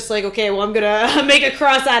 He's just like, okay, well, I'm gonna make a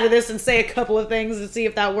cross out of this and say a couple of things to see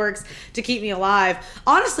if that works to keep me alive.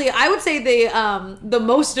 Honestly, I would say the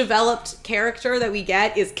most developed character that we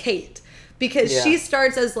get is Kate. Because she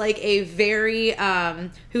starts as like a very,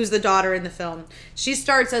 who's the daughter in the film. She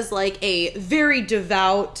starts as like a very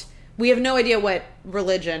devout, we have no idea what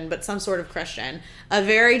religion, but some sort of Christian. A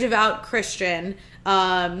very devout Christian.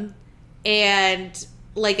 And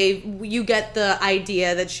like you get the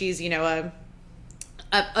idea that she's, you know,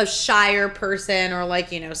 a shyer person, or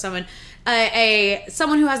like, you know, someone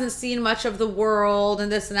who hasn't seen much of the world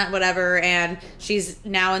and this and that, whatever, and she's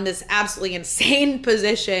now in this absolutely insane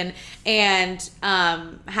position and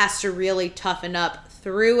has to really toughen up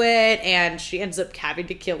through it, and she ends up having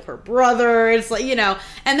to kill her brother. It's like, you know,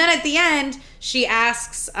 and then at the end she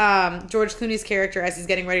asks George Clooney's character, as he's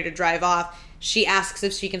getting ready to drive off, she asks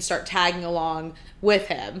if she can start tagging along with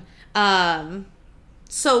him.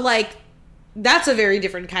 So like that's a very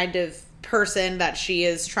different kind of person that she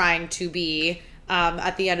is trying to be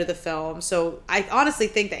at the end of the film. So I honestly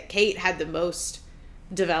think that Kate had the most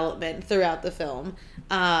development throughout the film.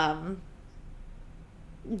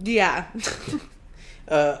 Yeah.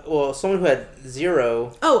 Well, someone who had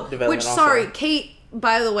zero development. Which, sorry, Kate,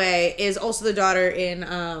 by the way, is also the daughter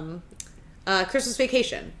in Christmas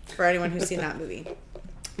Vacation, for anyone who's seen that movie.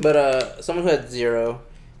 But someone who had zero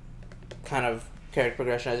kind of character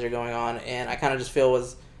progression as you're going on, and I kind of just feel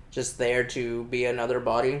was just there to be another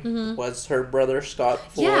body, was her brother, Scott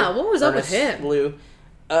Fuller. Yeah, what was up with him? Blue.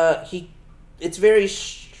 It's very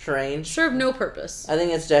strange. Served no purpose. I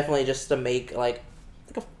think it's definitely just to make, like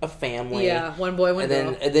a family. Yeah, one boy, one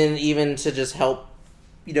girl. And then even to just help,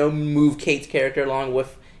 you know, move Kate's character along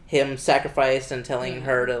with him sacrificed and telling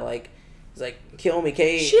her to, like, he's like, kill me,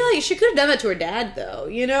 Kate. She could have done that to her dad, though.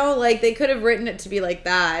 You know, like they could have written it to be like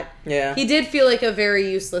that. Yeah. He did feel like a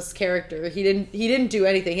very useless character. He didn't do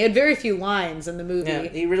anything. He had very few lines in the movie. Yeah,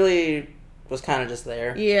 he really was kind of just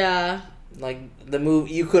there. Yeah. Like the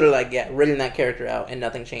movie, you could have written that character out and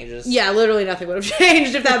nothing changes. Yeah, literally nothing would have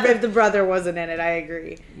changed if the brother wasn't in it. I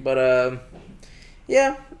agree. But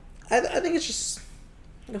yeah, I think it's just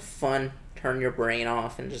a fun, turn your brain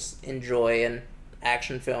off and just enjoy an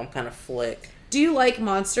action film kind of flick. Do you like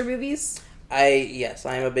monster movies? Yes,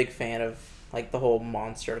 I am a big fan of like the whole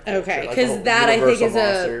monster culture. Okay, because like that I think is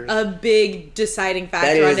a big deciding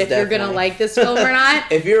factor on if you're gonna like this film or not.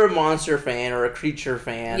 If you're a monster fan or a creature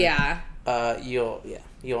fan, you'll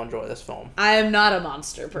enjoy this film. I am not a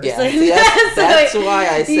monster person. Yeah, that's why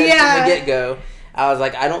I said from the get-go, I was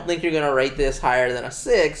like, I don't think you're going to rate this higher than a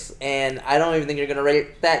 6, and I don't even think you're going to rate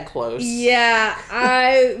it that close. Yeah,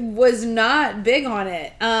 I was not big on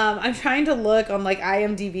it. I'm trying to look on, like,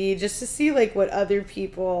 IMDb just to see, like, what other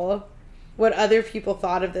people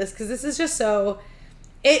thought of this, because this is just so...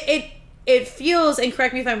 It feels, and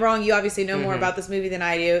correct me if I'm wrong, you obviously know more about this movie than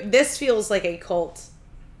I do, this feels like a cult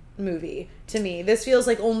movie to me. This feels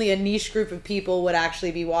like only a niche group of people would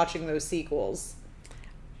actually be watching those sequels.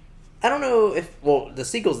 I don't know if... Well, the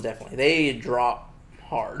sequels definitely. They drop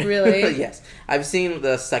hard. Really? Yes. I've seen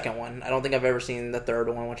the second one. I don't think I've ever seen the third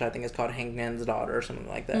one, which I think is called Hangman's Daughter or something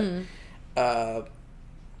like that.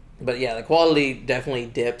 But yeah, the quality definitely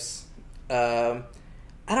dips. I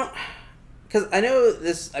don't... Because I know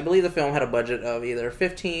this... I believe the film had a budget of either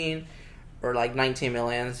 15 or like 19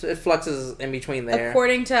 million. So it fluxes in between there.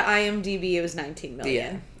 According to IMDb, it was 19 million.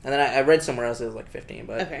 Yeah. And then I read somewhere else it was like 15,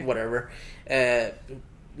 but whatever.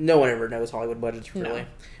 No one ever knows Hollywood budgets, really. No.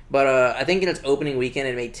 But I think in its opening weekend,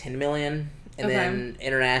 it made 10 million. And then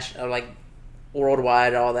international, like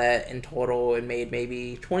worldwide, all that in total, it made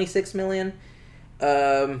maybe 26 million.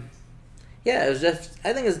 Yeah, it was just...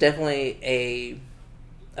 I think it's definitely a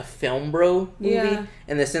film bro movie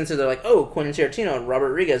in the sense that they're like, oh, Quentin Tarantino and Robert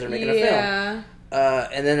Rodriguez are making a film.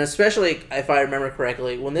 And then especially, if I remember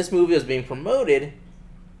correctly, when this movie was being promoted,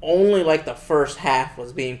 only like the first half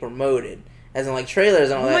was being promoted. As in like trailers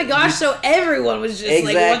and all that. Oh my gosh, so everyone was just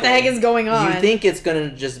like, what the heck is going on? You think it's going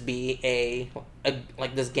to just be a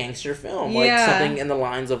like this gangster film. Like something in the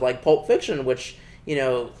lines of like Pulp Fiction, which, you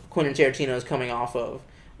know, Quentin Tarantino is coming off of.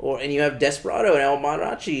 And you have Desperado and El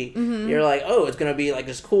Mariachi. You're like, oh, it's going to be like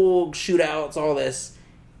this cool shootouts, all this.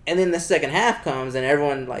 And then the second half comes and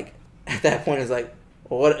everyone like at that point is like,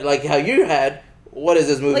 well, what, like how you had, what is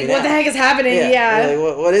this movie like, now? what the heck is happening? Yeah.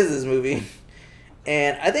 Like, what is this movie?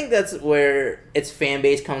 And I think that's where its fan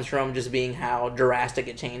base comes from, just being how drastic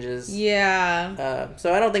it changes. Yeah.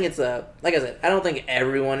 So I don't think it's like I said, I don't think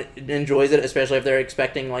everyone enjoys it, especially if they're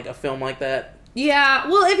expecting like a film like that. Yeah.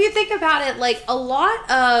 Well, if you think about it, like a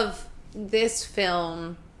lot of this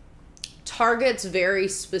film targets very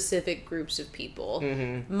specific groups of people.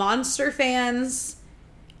 Mm-hmm. Monster fans,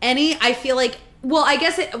 I feel like, well, I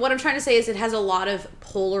guess what I'm trying to say is it has a lot of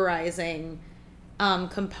polarizing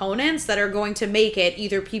components that are going to make it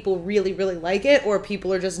either people really, really like it or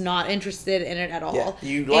people are just not interested in it at all. Yeah.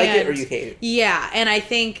 You like it or you hate it. Yeah, and I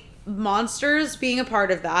think monsters being a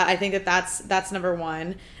part of that, I think that's number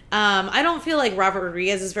one. I don't feel like Robert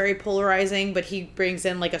Rodriguez is very polarizing, but he brings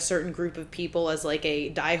in like a certain group of people as like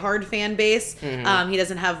a diehard fan base. Mm-hmm. He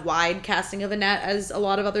doesn't have wide casting of a net as a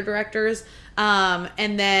lot of other directors.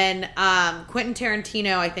 And then Quentin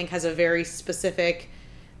Tarantino, I think, has a very specific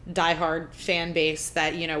diehard fan base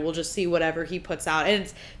that, you know, will just see whatever he puts out. And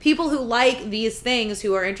it's people who like these things,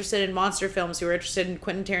 who are interested in monster films, who are interested in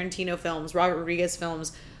Quentin Tarantino films, Robert Rodriguez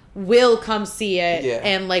films, will come see it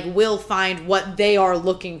and like will find what they are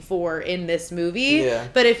looking for in this movie. Yeah.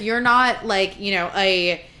 But if you're not like, you know,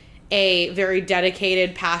 a very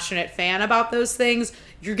dedicated, passionate fan about those things,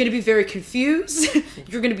 you're going to be very confused.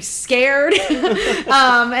 You're going to be scared.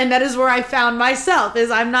 And that is where I found myself,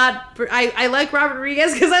 is I like Robert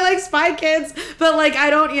Rodriguez because I like Spy Kids, but like I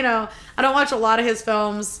don't watch a lot of his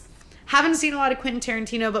films. Haven't seen a lot of Quentin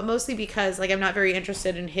Tarantino, but mostly because like I'm not very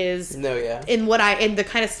interested in in the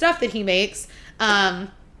kind of stuff that he makes. Not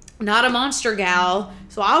a monster gal.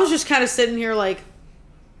 So I was just kind of sitting here like,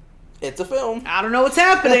 it's a film. I don't know what's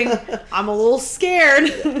happening. I'm a little scared.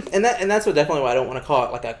 And that's definitely why I don't want to call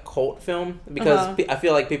it like a cult film, because I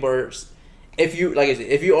feel like people are, if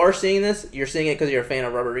you are seeing this, you're seeing it because you're a fan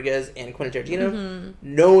of Robert Rodriguez and Quentin Tarantino. Mm-hmm.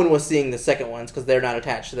 No one was seeing the second ones because they're not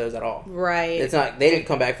attached to those at all. Right. It's not. They didn't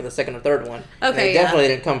come back for the second or third one. Okay. And they definitely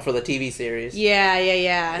didn't come for the TV series. Yeah.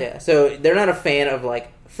 Yeah. So they're not a fan of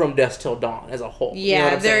like From Dusk Till Dawn as a whole. Yeah, you know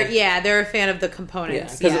what I'm saying? They're a fan of the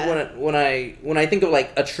components. Yeah, because when I think of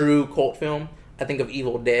like a true cult film, I think of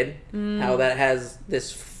Evil Dead. How that has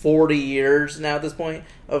this 40 years now at this point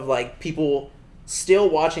of like people still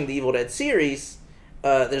watching the Evil Dead series.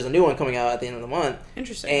 There's a new one coming out at the end of the month.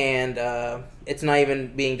 Interesting. And it's not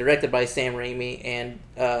even being directed by Sam Raimi, and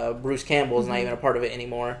Bruce Campbell is not even a part of it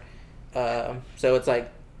anymore. So it's like,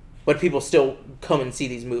 but people still come and see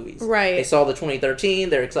these movies. Right. They saw the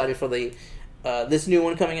 2013. They're excited for the this new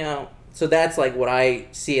one coming out. So that's like what I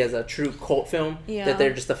see as a true cult film. Yeah. That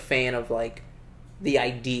they're just a fan of like the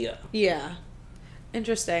idea. Yeah.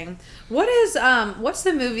 Interesting. What's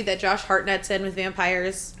the movie that Josh Hartnett's in with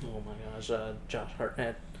vampires? Oh my gosh, Josh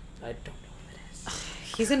Hartnett. I don't know what it is.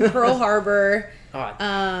 He's in Pearl Harbor.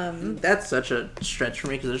 That's such a stretch for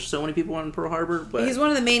me because there's so many people on Pearl Harbor. But he's one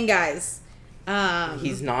of the main guys.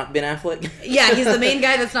 He's not Ben Affleck? Yeah, he's the main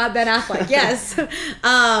guy that's not Ben Affleck. Yes.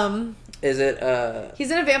 Is it?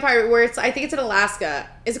 He's in a vampire where I think it's in Alaska.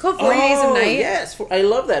 Is it called 40 Days of Night? Yes, I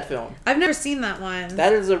love that film. I've never seen that one.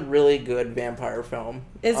 That is a really good vampire film.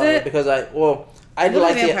 Is it? Because I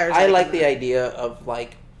like the idea of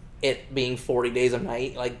like it being 40 Days of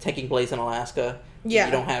Night, like taking place in Alaska. Yeah.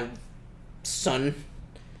 You don't have sun.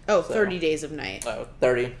 Oh, 30 Days of Night. Oh,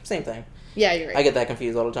 30. Same thing. Yeah, you're right. I get that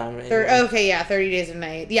confused all the time. Okay, yeah, 30 Days of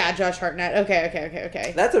Night. Yeah, Josh Hartnett.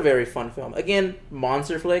 Okay. That's a very fun film. Again,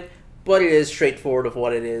 monster flick, but it is straightforward of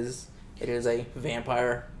what it is. It is a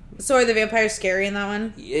vampire. So are the vampires scary in that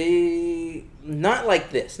one? Not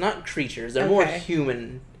like this. Not creatures. They're more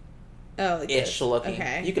human-ish looking.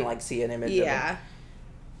 Okay. You can like see an image of them. Yeah.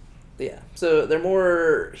 Yeah. So they're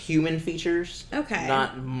more human features. Okay.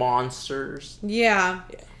 Not monsters. Yeah.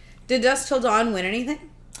 Did Dusk Till Dawn win anything?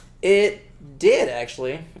 It did,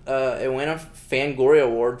 actually. It won a Fangoria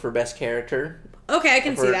Award for Best Character. Okay, I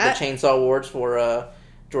can see that. The Chainsaw Awards for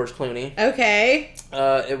George Clooney. Okay.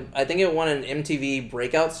 I think it won an MTV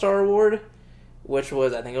Breakout Star Award, which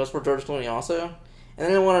was, I think it was for George Clooney also. And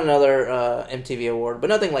then it won another MTV award,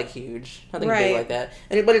 but nothing like huge. Nothing big like that.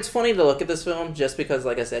 But it's funny to look at this film just because,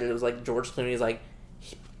 like I said, it was like George Clooney's like,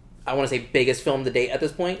 I want to say biggest film to date at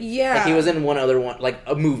this point. Yeah. Like he was in one other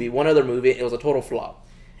movie. It was a total flop.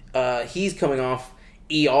 He's coming off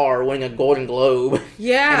ER, winning a Golden Globe.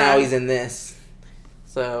 Yeah. And now he's in this.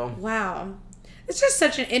 So. Wow. It's just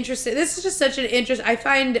such an interesting... I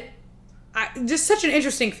find... just such an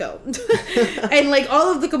interesting film. And, like,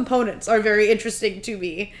 all of the components are very interesting to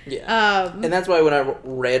me. Yeah. And that's why when I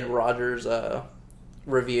read Roger's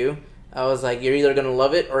review, I was like, you're either going to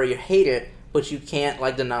love it or you hate it, but you can't,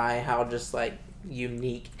 like, deny how just, like,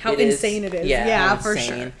 unique how insane it is. Yeah, for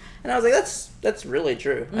sure. And I was like, that's really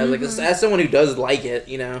true. I was like, as someone who does like it,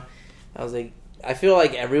 you know, I was like, I feel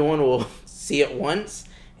like everyone will see it once,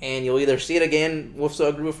 and you'll either see it again with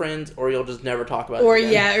a group of friends, or you'll just never talk about it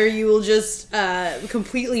again. Or you will just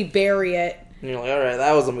completely bury it. And you're like, all right,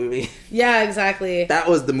 that was a movie. Yeah, exactly. That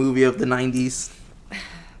was the movie of the 90s.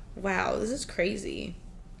 Wow, this is crazy.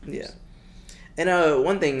 Yeah. And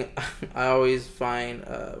one thing I always find,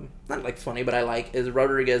 not like funny, but I like, is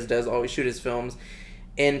Rodriguez does always shoot his films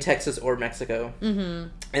in Texas or Mexico. Mm-hmm.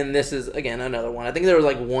 And this is, again, another one. I think there was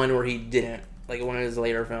like one where he didn't, like one of his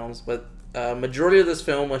later films. But majority of this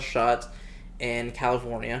film was shot in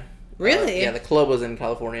California. Really? Yeah, the club was in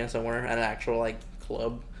California somewhere, at an actual like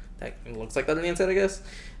club that looks like that on the inside, I guess.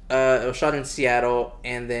 It was shot in Seattle,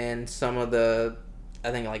 and then some of the,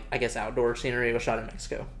 I guess outdoor scenery was shot in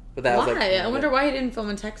Mexico. But that why? was like, I wonder why he didn't film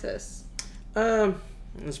in Texas.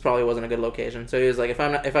 This probably wasn't a good location. So he was like, if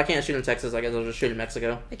I can't shoot in Texas, I guess I'll just shoot in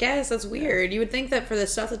Mexico. I guess that's weird. You would think that for the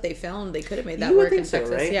stuff that they filmed, they could have made that work in Texas.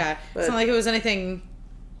 Right? Yeah, but it's not like it was anything.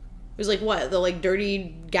 It was like what, the like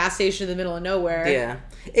dirty gas station in the middle of nowhere. Yeah,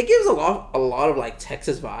 it gives a lot of like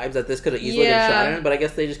Texas vibes that this could have easily been shot in, but I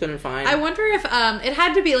guess they just couldn't find. I wonder if it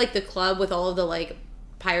had to be like the club with all of the like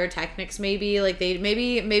pyrotechnics, maybe like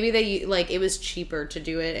maybe they like it was cheaper to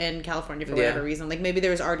do it in California for whatever reason. Like maybe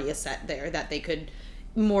there was already a set there that they could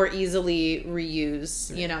more easily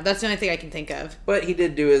reuse. You know, that's the only thing I can think of. But he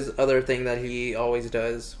did do his other thing that he always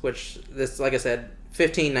does, which this, like I said,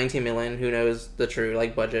 19 million, who knows the true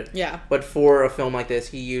like budget. Yeah. But for a film like this,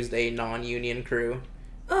 he used a non-union crew.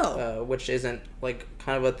 Oh. Which isn't like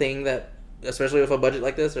kind of a thing that, especially with a budget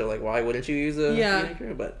like this, they're like, why wouldn't you use a union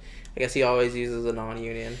crew? But I guess he always uses a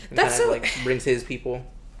non-union. And that's kind of like brings his people.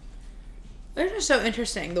 It's just so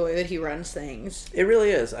interesting the way that he runs things. It really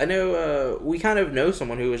is. I know we kind of know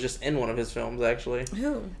someone who was just in one of his films, actually.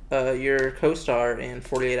 Who? Your co-star in the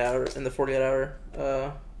 48 hour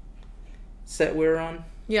set we were on.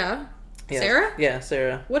 Yeah. Sarah? Yeah,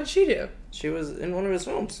 Sarah. What did she do? She was in one of his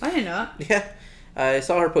films. I didn't know. Yeah. I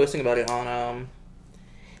saw her posting about it on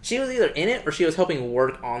she was either in it or she was helping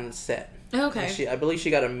work on the set. Okay. I believe she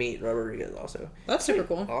got to meet Rodriguez also. That's super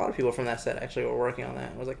cool. A lot of people from that set actually were working on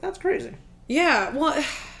that. I was like, that's crazy. Yeah, well,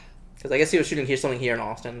 because I guess he was shooting something here in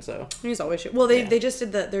Austin, so he's always shooting. Well, they just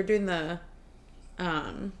did they're doing the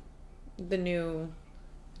new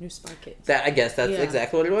Spy Kids. That, I guess that's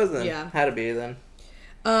exactly what it was then. Yeah, had to be then.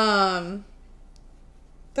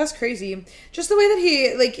 That's crazy. Just the way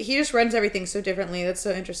that he just runs everything so differently. That's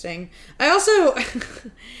so interesting. I also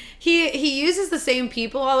he uses the same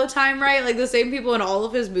people all the time, right? Like the same people in all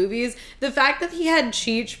of his movies. The fact that he had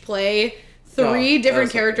Cheech play 3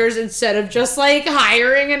 different characters instead of just like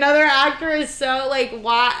hiring another actor is so like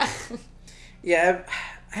why? Yeah,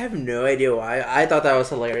 I have no idea why. I thought that was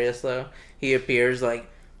hilarious though. He appears like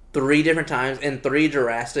 3 different times and 3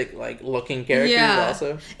 Jurassic like looking characters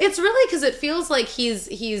also. It's really because it feels like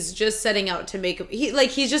he's just setting out to make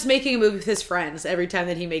he's just making a movie with his friends every time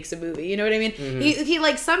that he makes a movie. You know what I mean? Mm-hmm. He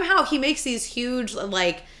like somehow he makes these huge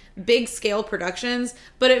like big scale productions,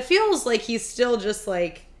 but it feels like he's still just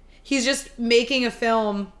like he's just making a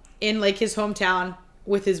film in like his hometown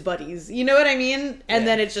with his buddies. You know what I mean? And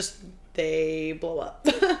then it's just they blow up.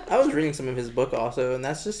 I was reading some of his book also, and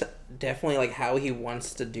that's just definitely like how he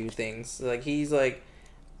wants to do things. Like he's like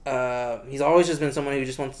he's always just been someone who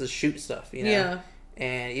just wants to shoot stuff, you know? Yeah.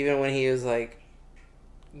 And even when he was like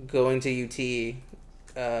going to UT, he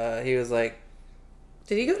was like,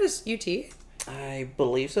 did he go to UT? I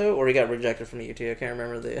believe so, or he got rejected from UT. I can't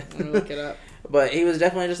remember the. I'm gonna look it up. But he was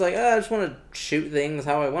definitely just like, I just want to shoot things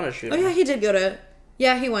how I want to shoot them. Oh yeah, he did go to.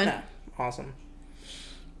 Yeah, he went. Yeah, awesome.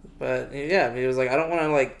 But yeah, he was like, I don't want to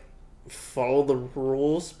like follow the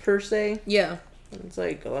rules per se. Yeah. It's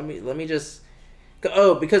like let me just.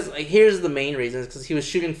 Oh, because like, here's the main reason: because he was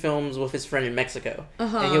shooting films with his friend in Mexico,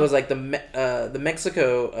 and he was like the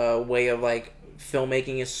Mexico way of like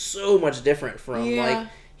filmmaking is so much different from like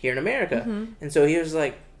here in America, and so he was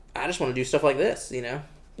like, I just want to do stuff like this, you know?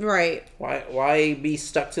 Right. Why be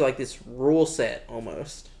stuck to like this rule set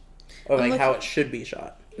almost of like how it should be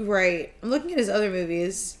shot? Right. I'm looking at his other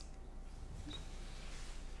movies.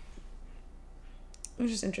 It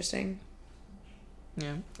was just interesting.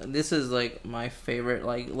 Yeah, this is like my favorite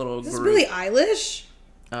like little. Is this Billie Eilish?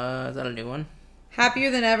 Is that a new one? Happier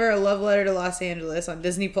Than Ever: A Love Letter to Los Angeles on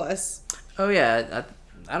Disney Plus. Oh yeah,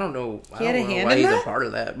 I don't know. He had a hand why in he's that? a part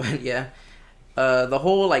of that, but yeah, the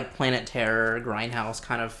whole like Planet Terror, Grindhouse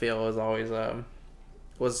kind of feel is always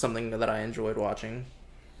was something that I enjoyed watching.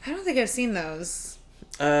 I don't think I've seen those.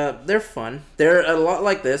 They're fun. They're a lot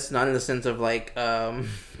like this, not in the sense of like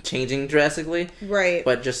changing drastically, right?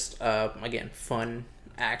 But just again, fun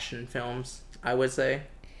action films, I would say.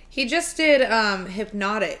 He just did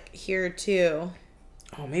Hypnotic here too.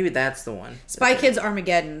 Oh, maybe that's the one. Spy Kids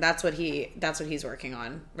Armageddon. That's what he's working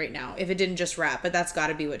on right now. If it didn't just wrap, but that's got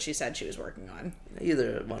to be what she said she was working on.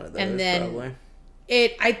 Either one of those, and then probably.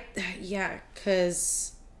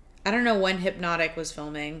 because I don't know when Hypnotic was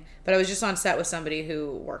filming, but I was just on set with somebody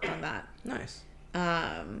who worked on that. Nice.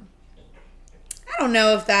 I don't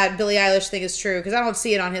know if that Billie Eilish thing is true because I don't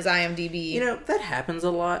see it on his IMDb. You know, that happens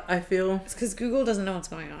a lot, I feel. It's because Google doesn't know what's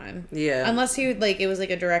going on. Yeah. Unless he would, like, it was like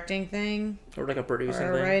a directing thing. Or like a producing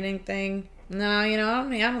or a writing thing. No, you know, I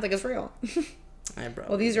don't think it's real.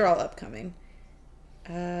 Well, these are all upcoming.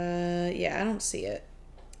 Yeah, I don't see it.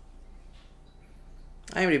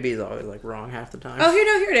 IMDb is always like wrong half the time. Oh,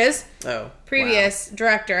 here it is. Oh, previous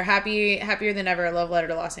director, happier than ever, love letter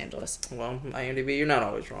to Los Angeles. Well, IMDb, you're not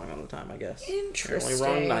always wrong all the time, I guess. Interesting. You're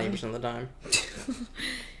only wrong 90% of the time.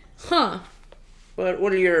 Huh. But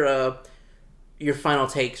what are your final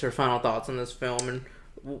takes or final thoughts on this film? And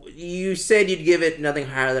you said you'd give it nothing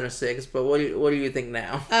higher than a 6, but what do you think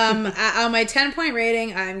now? On my 10-point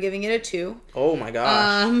rating, I'm giving it a 2. Oh my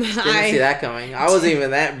gosh. Didn't see that coming. I wasn't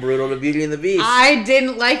even that brutal to Beauty and the Beast. I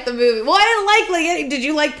didn't like the movie. Well, I didn't like it. Did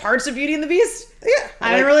you like parts of Beauty and the Beast? Yeah.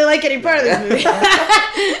 I didn't really like any part of this movie.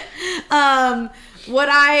 What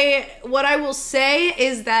I will say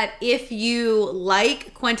is that if you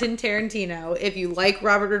like Quentin Tarantino, if you like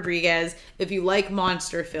Robert Rodriguez, if you like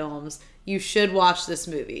monster films, you should watch this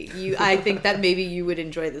movie. I think that maybe you would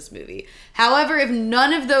enjoy this movie. However, if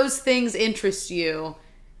none of those things interest you,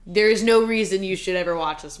 there is no reason you should ever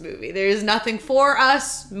watch this movie. There is nothing for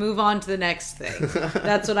us. Move on to the next thing.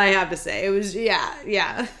 That's what I have to say. It was,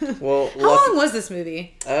 yeah. Well, how long was this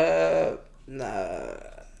movie?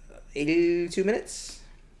 82 minutes?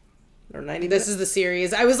 Or 90 minutes? This is the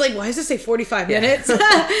series. I was like, why does it say 45 minutes?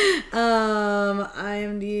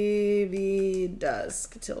 IMDb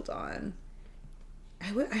Dusk Till Dawn. I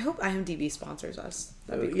hope IMDb sponsors us.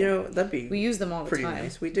 That'd be cool. That'd be we use them all the pretty time.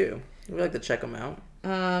 Nice. We do. We like to check them out.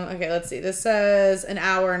 Okay, let's see. This says an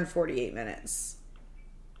hour and 48 minutes.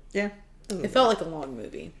 Yeah. It felt like a long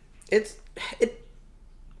movie. It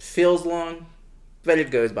feels long, but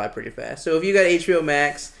it goes by pretty fast. So if you got HBO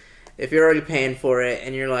Max, if you're already paying for it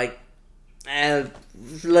and you're like,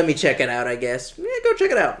 let me check it out, I guess. Yeah, go check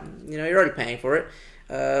it out. You're already paying for it.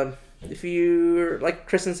 If you're, like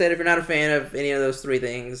Kristen said, if you're not a fan of any of those three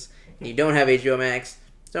things and you don't have HBO Max,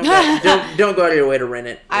 don't go out of your way to rent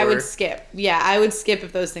it. I would skip. Yeah, I would skip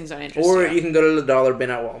if those things aren't interesting. Or you can go to the dollar bin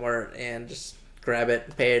at Walmart and just grab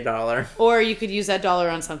it, pay $1. Or you could use that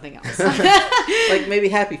 $1 on something else. Like maybe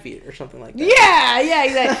Happy Feet or something like that. Yeah,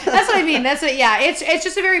 exactly. That's what I mean. It's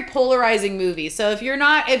just a very polarizing movie. So if you're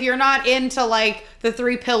not into like the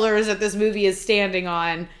 3 pillars that this movie is standing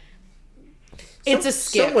on, it's a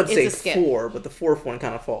skip. Some would say 4, but the 4th one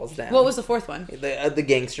kind of falls down. What was the 4th one? The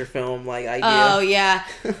gangster film idea. Oh yeah.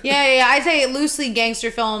 I'd say loosely gangster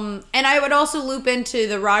film, and I would also loop into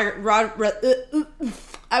the Robert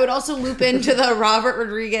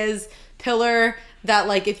Rodriguez pillar. That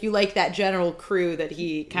like if you like that general crew that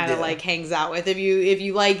he kind of like hangs out with. If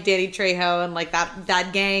you like Danny Trejo and like that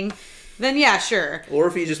gang. Then yeah, sure. Or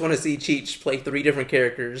if you just want to see Cheech play 3 different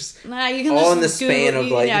characters, you can all in the span of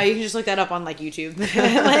like, you can just look that up on like YouTube.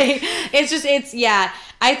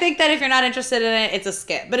 I think that if you're not interested in it, it's a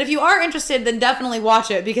skip. But if you are interested, then definitely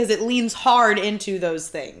watch it because it leans hard into those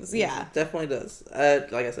things. Yeah, it definitely does.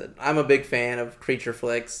 Like I said, I'm a big fan of creature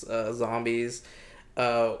flicks, zombies,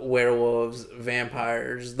 werewolves,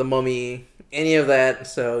 vampires, the Mummy, any of that.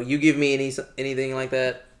 So you give me anything like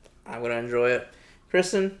that, I'm gonna enjoy it.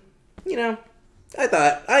 Kristen. I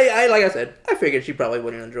thought like I said, I figured she probably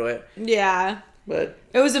wouldn't enjoy it. Yeah, but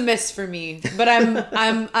it was a miss for me. But I'm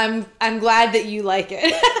glad that you like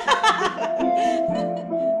it.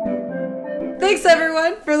 Thanks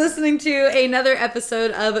everyone for listening to another episode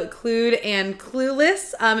of Clued and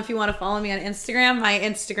Clueless. If you want to follow me on Instagram, my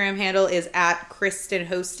Instagram handle is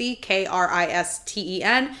 @KristenHosty,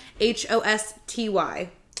 KristenHosty.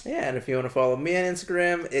 Yeah, and if you want to follow me on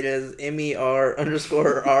Instagram, it is MER_RIO.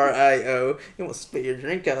 You won't spit your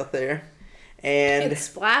drink out there. And it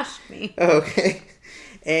splashed me. Okay.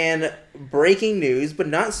 And breaking news, but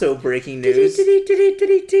not so breaking news.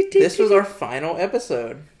 This was our final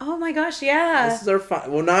episode. Oh my gosh, yeah. This is our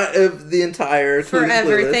well, not of the entire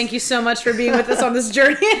Forever. Thank you so much for being with us on this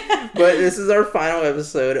journey. But this is our final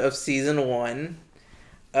episode of season 1.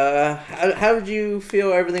 How did you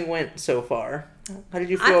feel everything went so far? How did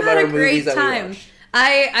you feel about our movies that we watched?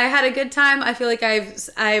 I had a good time. I feel like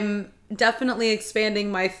I'm definitely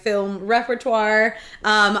expanding my film repertoire.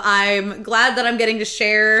 I'm glad that I'm getting to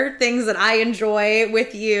share things that I enjoy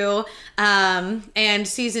with you. And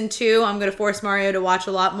season 2, I'm going to force Mario to watch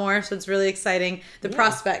a lot more, so it's really exciting. The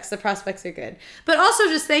prospects are good. But also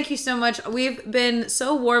just thank you so much. We've been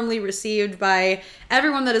so warmly received by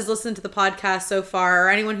everyone that has listened to the podcast so far, or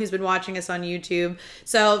anyone who's been watching us on YouTube.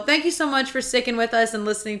 So thank you so much for sticking with us and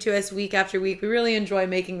listening to us week after week. We really enjoy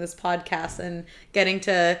making this podcast and getting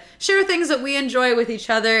to share things that we enjoy with each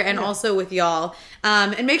other and also with y'all.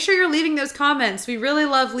 And make sure you're leaving those comments. We really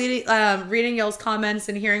love reading y'all's comments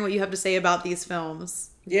and hearing what you have to say about these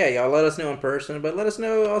films. Yeah, y'all let us know in person, but let us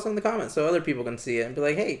know also in the comments so other people can see it and be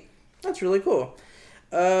like, hey, that's really cool.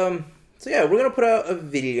 So yeah, we're going to put out a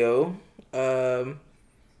video.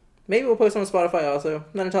 Maybe we'll post on Spotify also.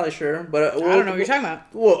 Not entirely sure, but I don't know what you're talking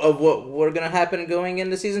about. Well, of what we're going to happen going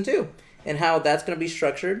into season 2 and how that's going to be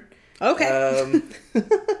structured. Okay.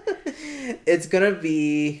 It's going to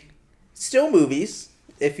be still movies,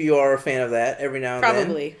 if you are a fan of that, every now and then.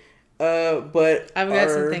 Probably. But I've got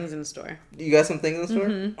some things in store. You got some things in store?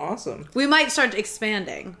 Mm-hmm. Awesome. We might start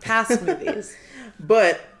expanding past movies.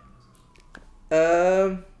 But,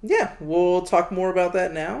 yeah, we'll talk more about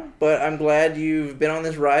that now. But I'm glad you've been on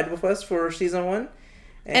this ride with us for season 1.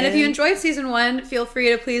 And if you enjoyed season 1, feel free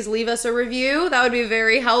to please leave us a review. That would be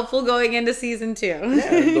very helpful going into season 2.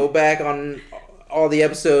 Yeah, go back on all the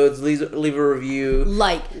episodes, leave a review.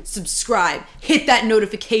 Like, subscribe, hit that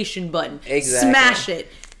notification button. Exactly. Smash it.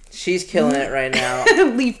 She's killing it right now.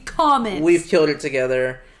 Leave comments. We've killed it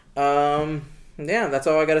together. Yeah, that's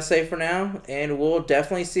all I got to say for now. And we'll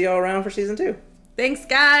definitely see y'all around for season 2. Thanks,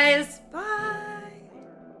 guys. Bye.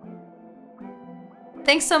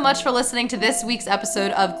 Thanks so much for listening to this week's episode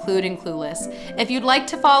of Clued and Clueless. If you'd like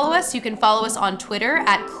to follow us, you can follow us on Twitter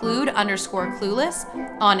at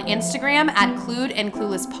Clued_Clueless, on Instagram at Clued and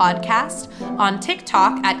Clueless Podcast, on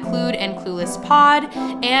TikTok at Clued and Clueless Pod,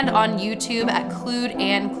 and on YouTube at Clued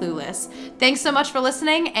and Clueless. Thanks so much for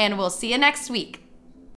listening, and we'll see you next week.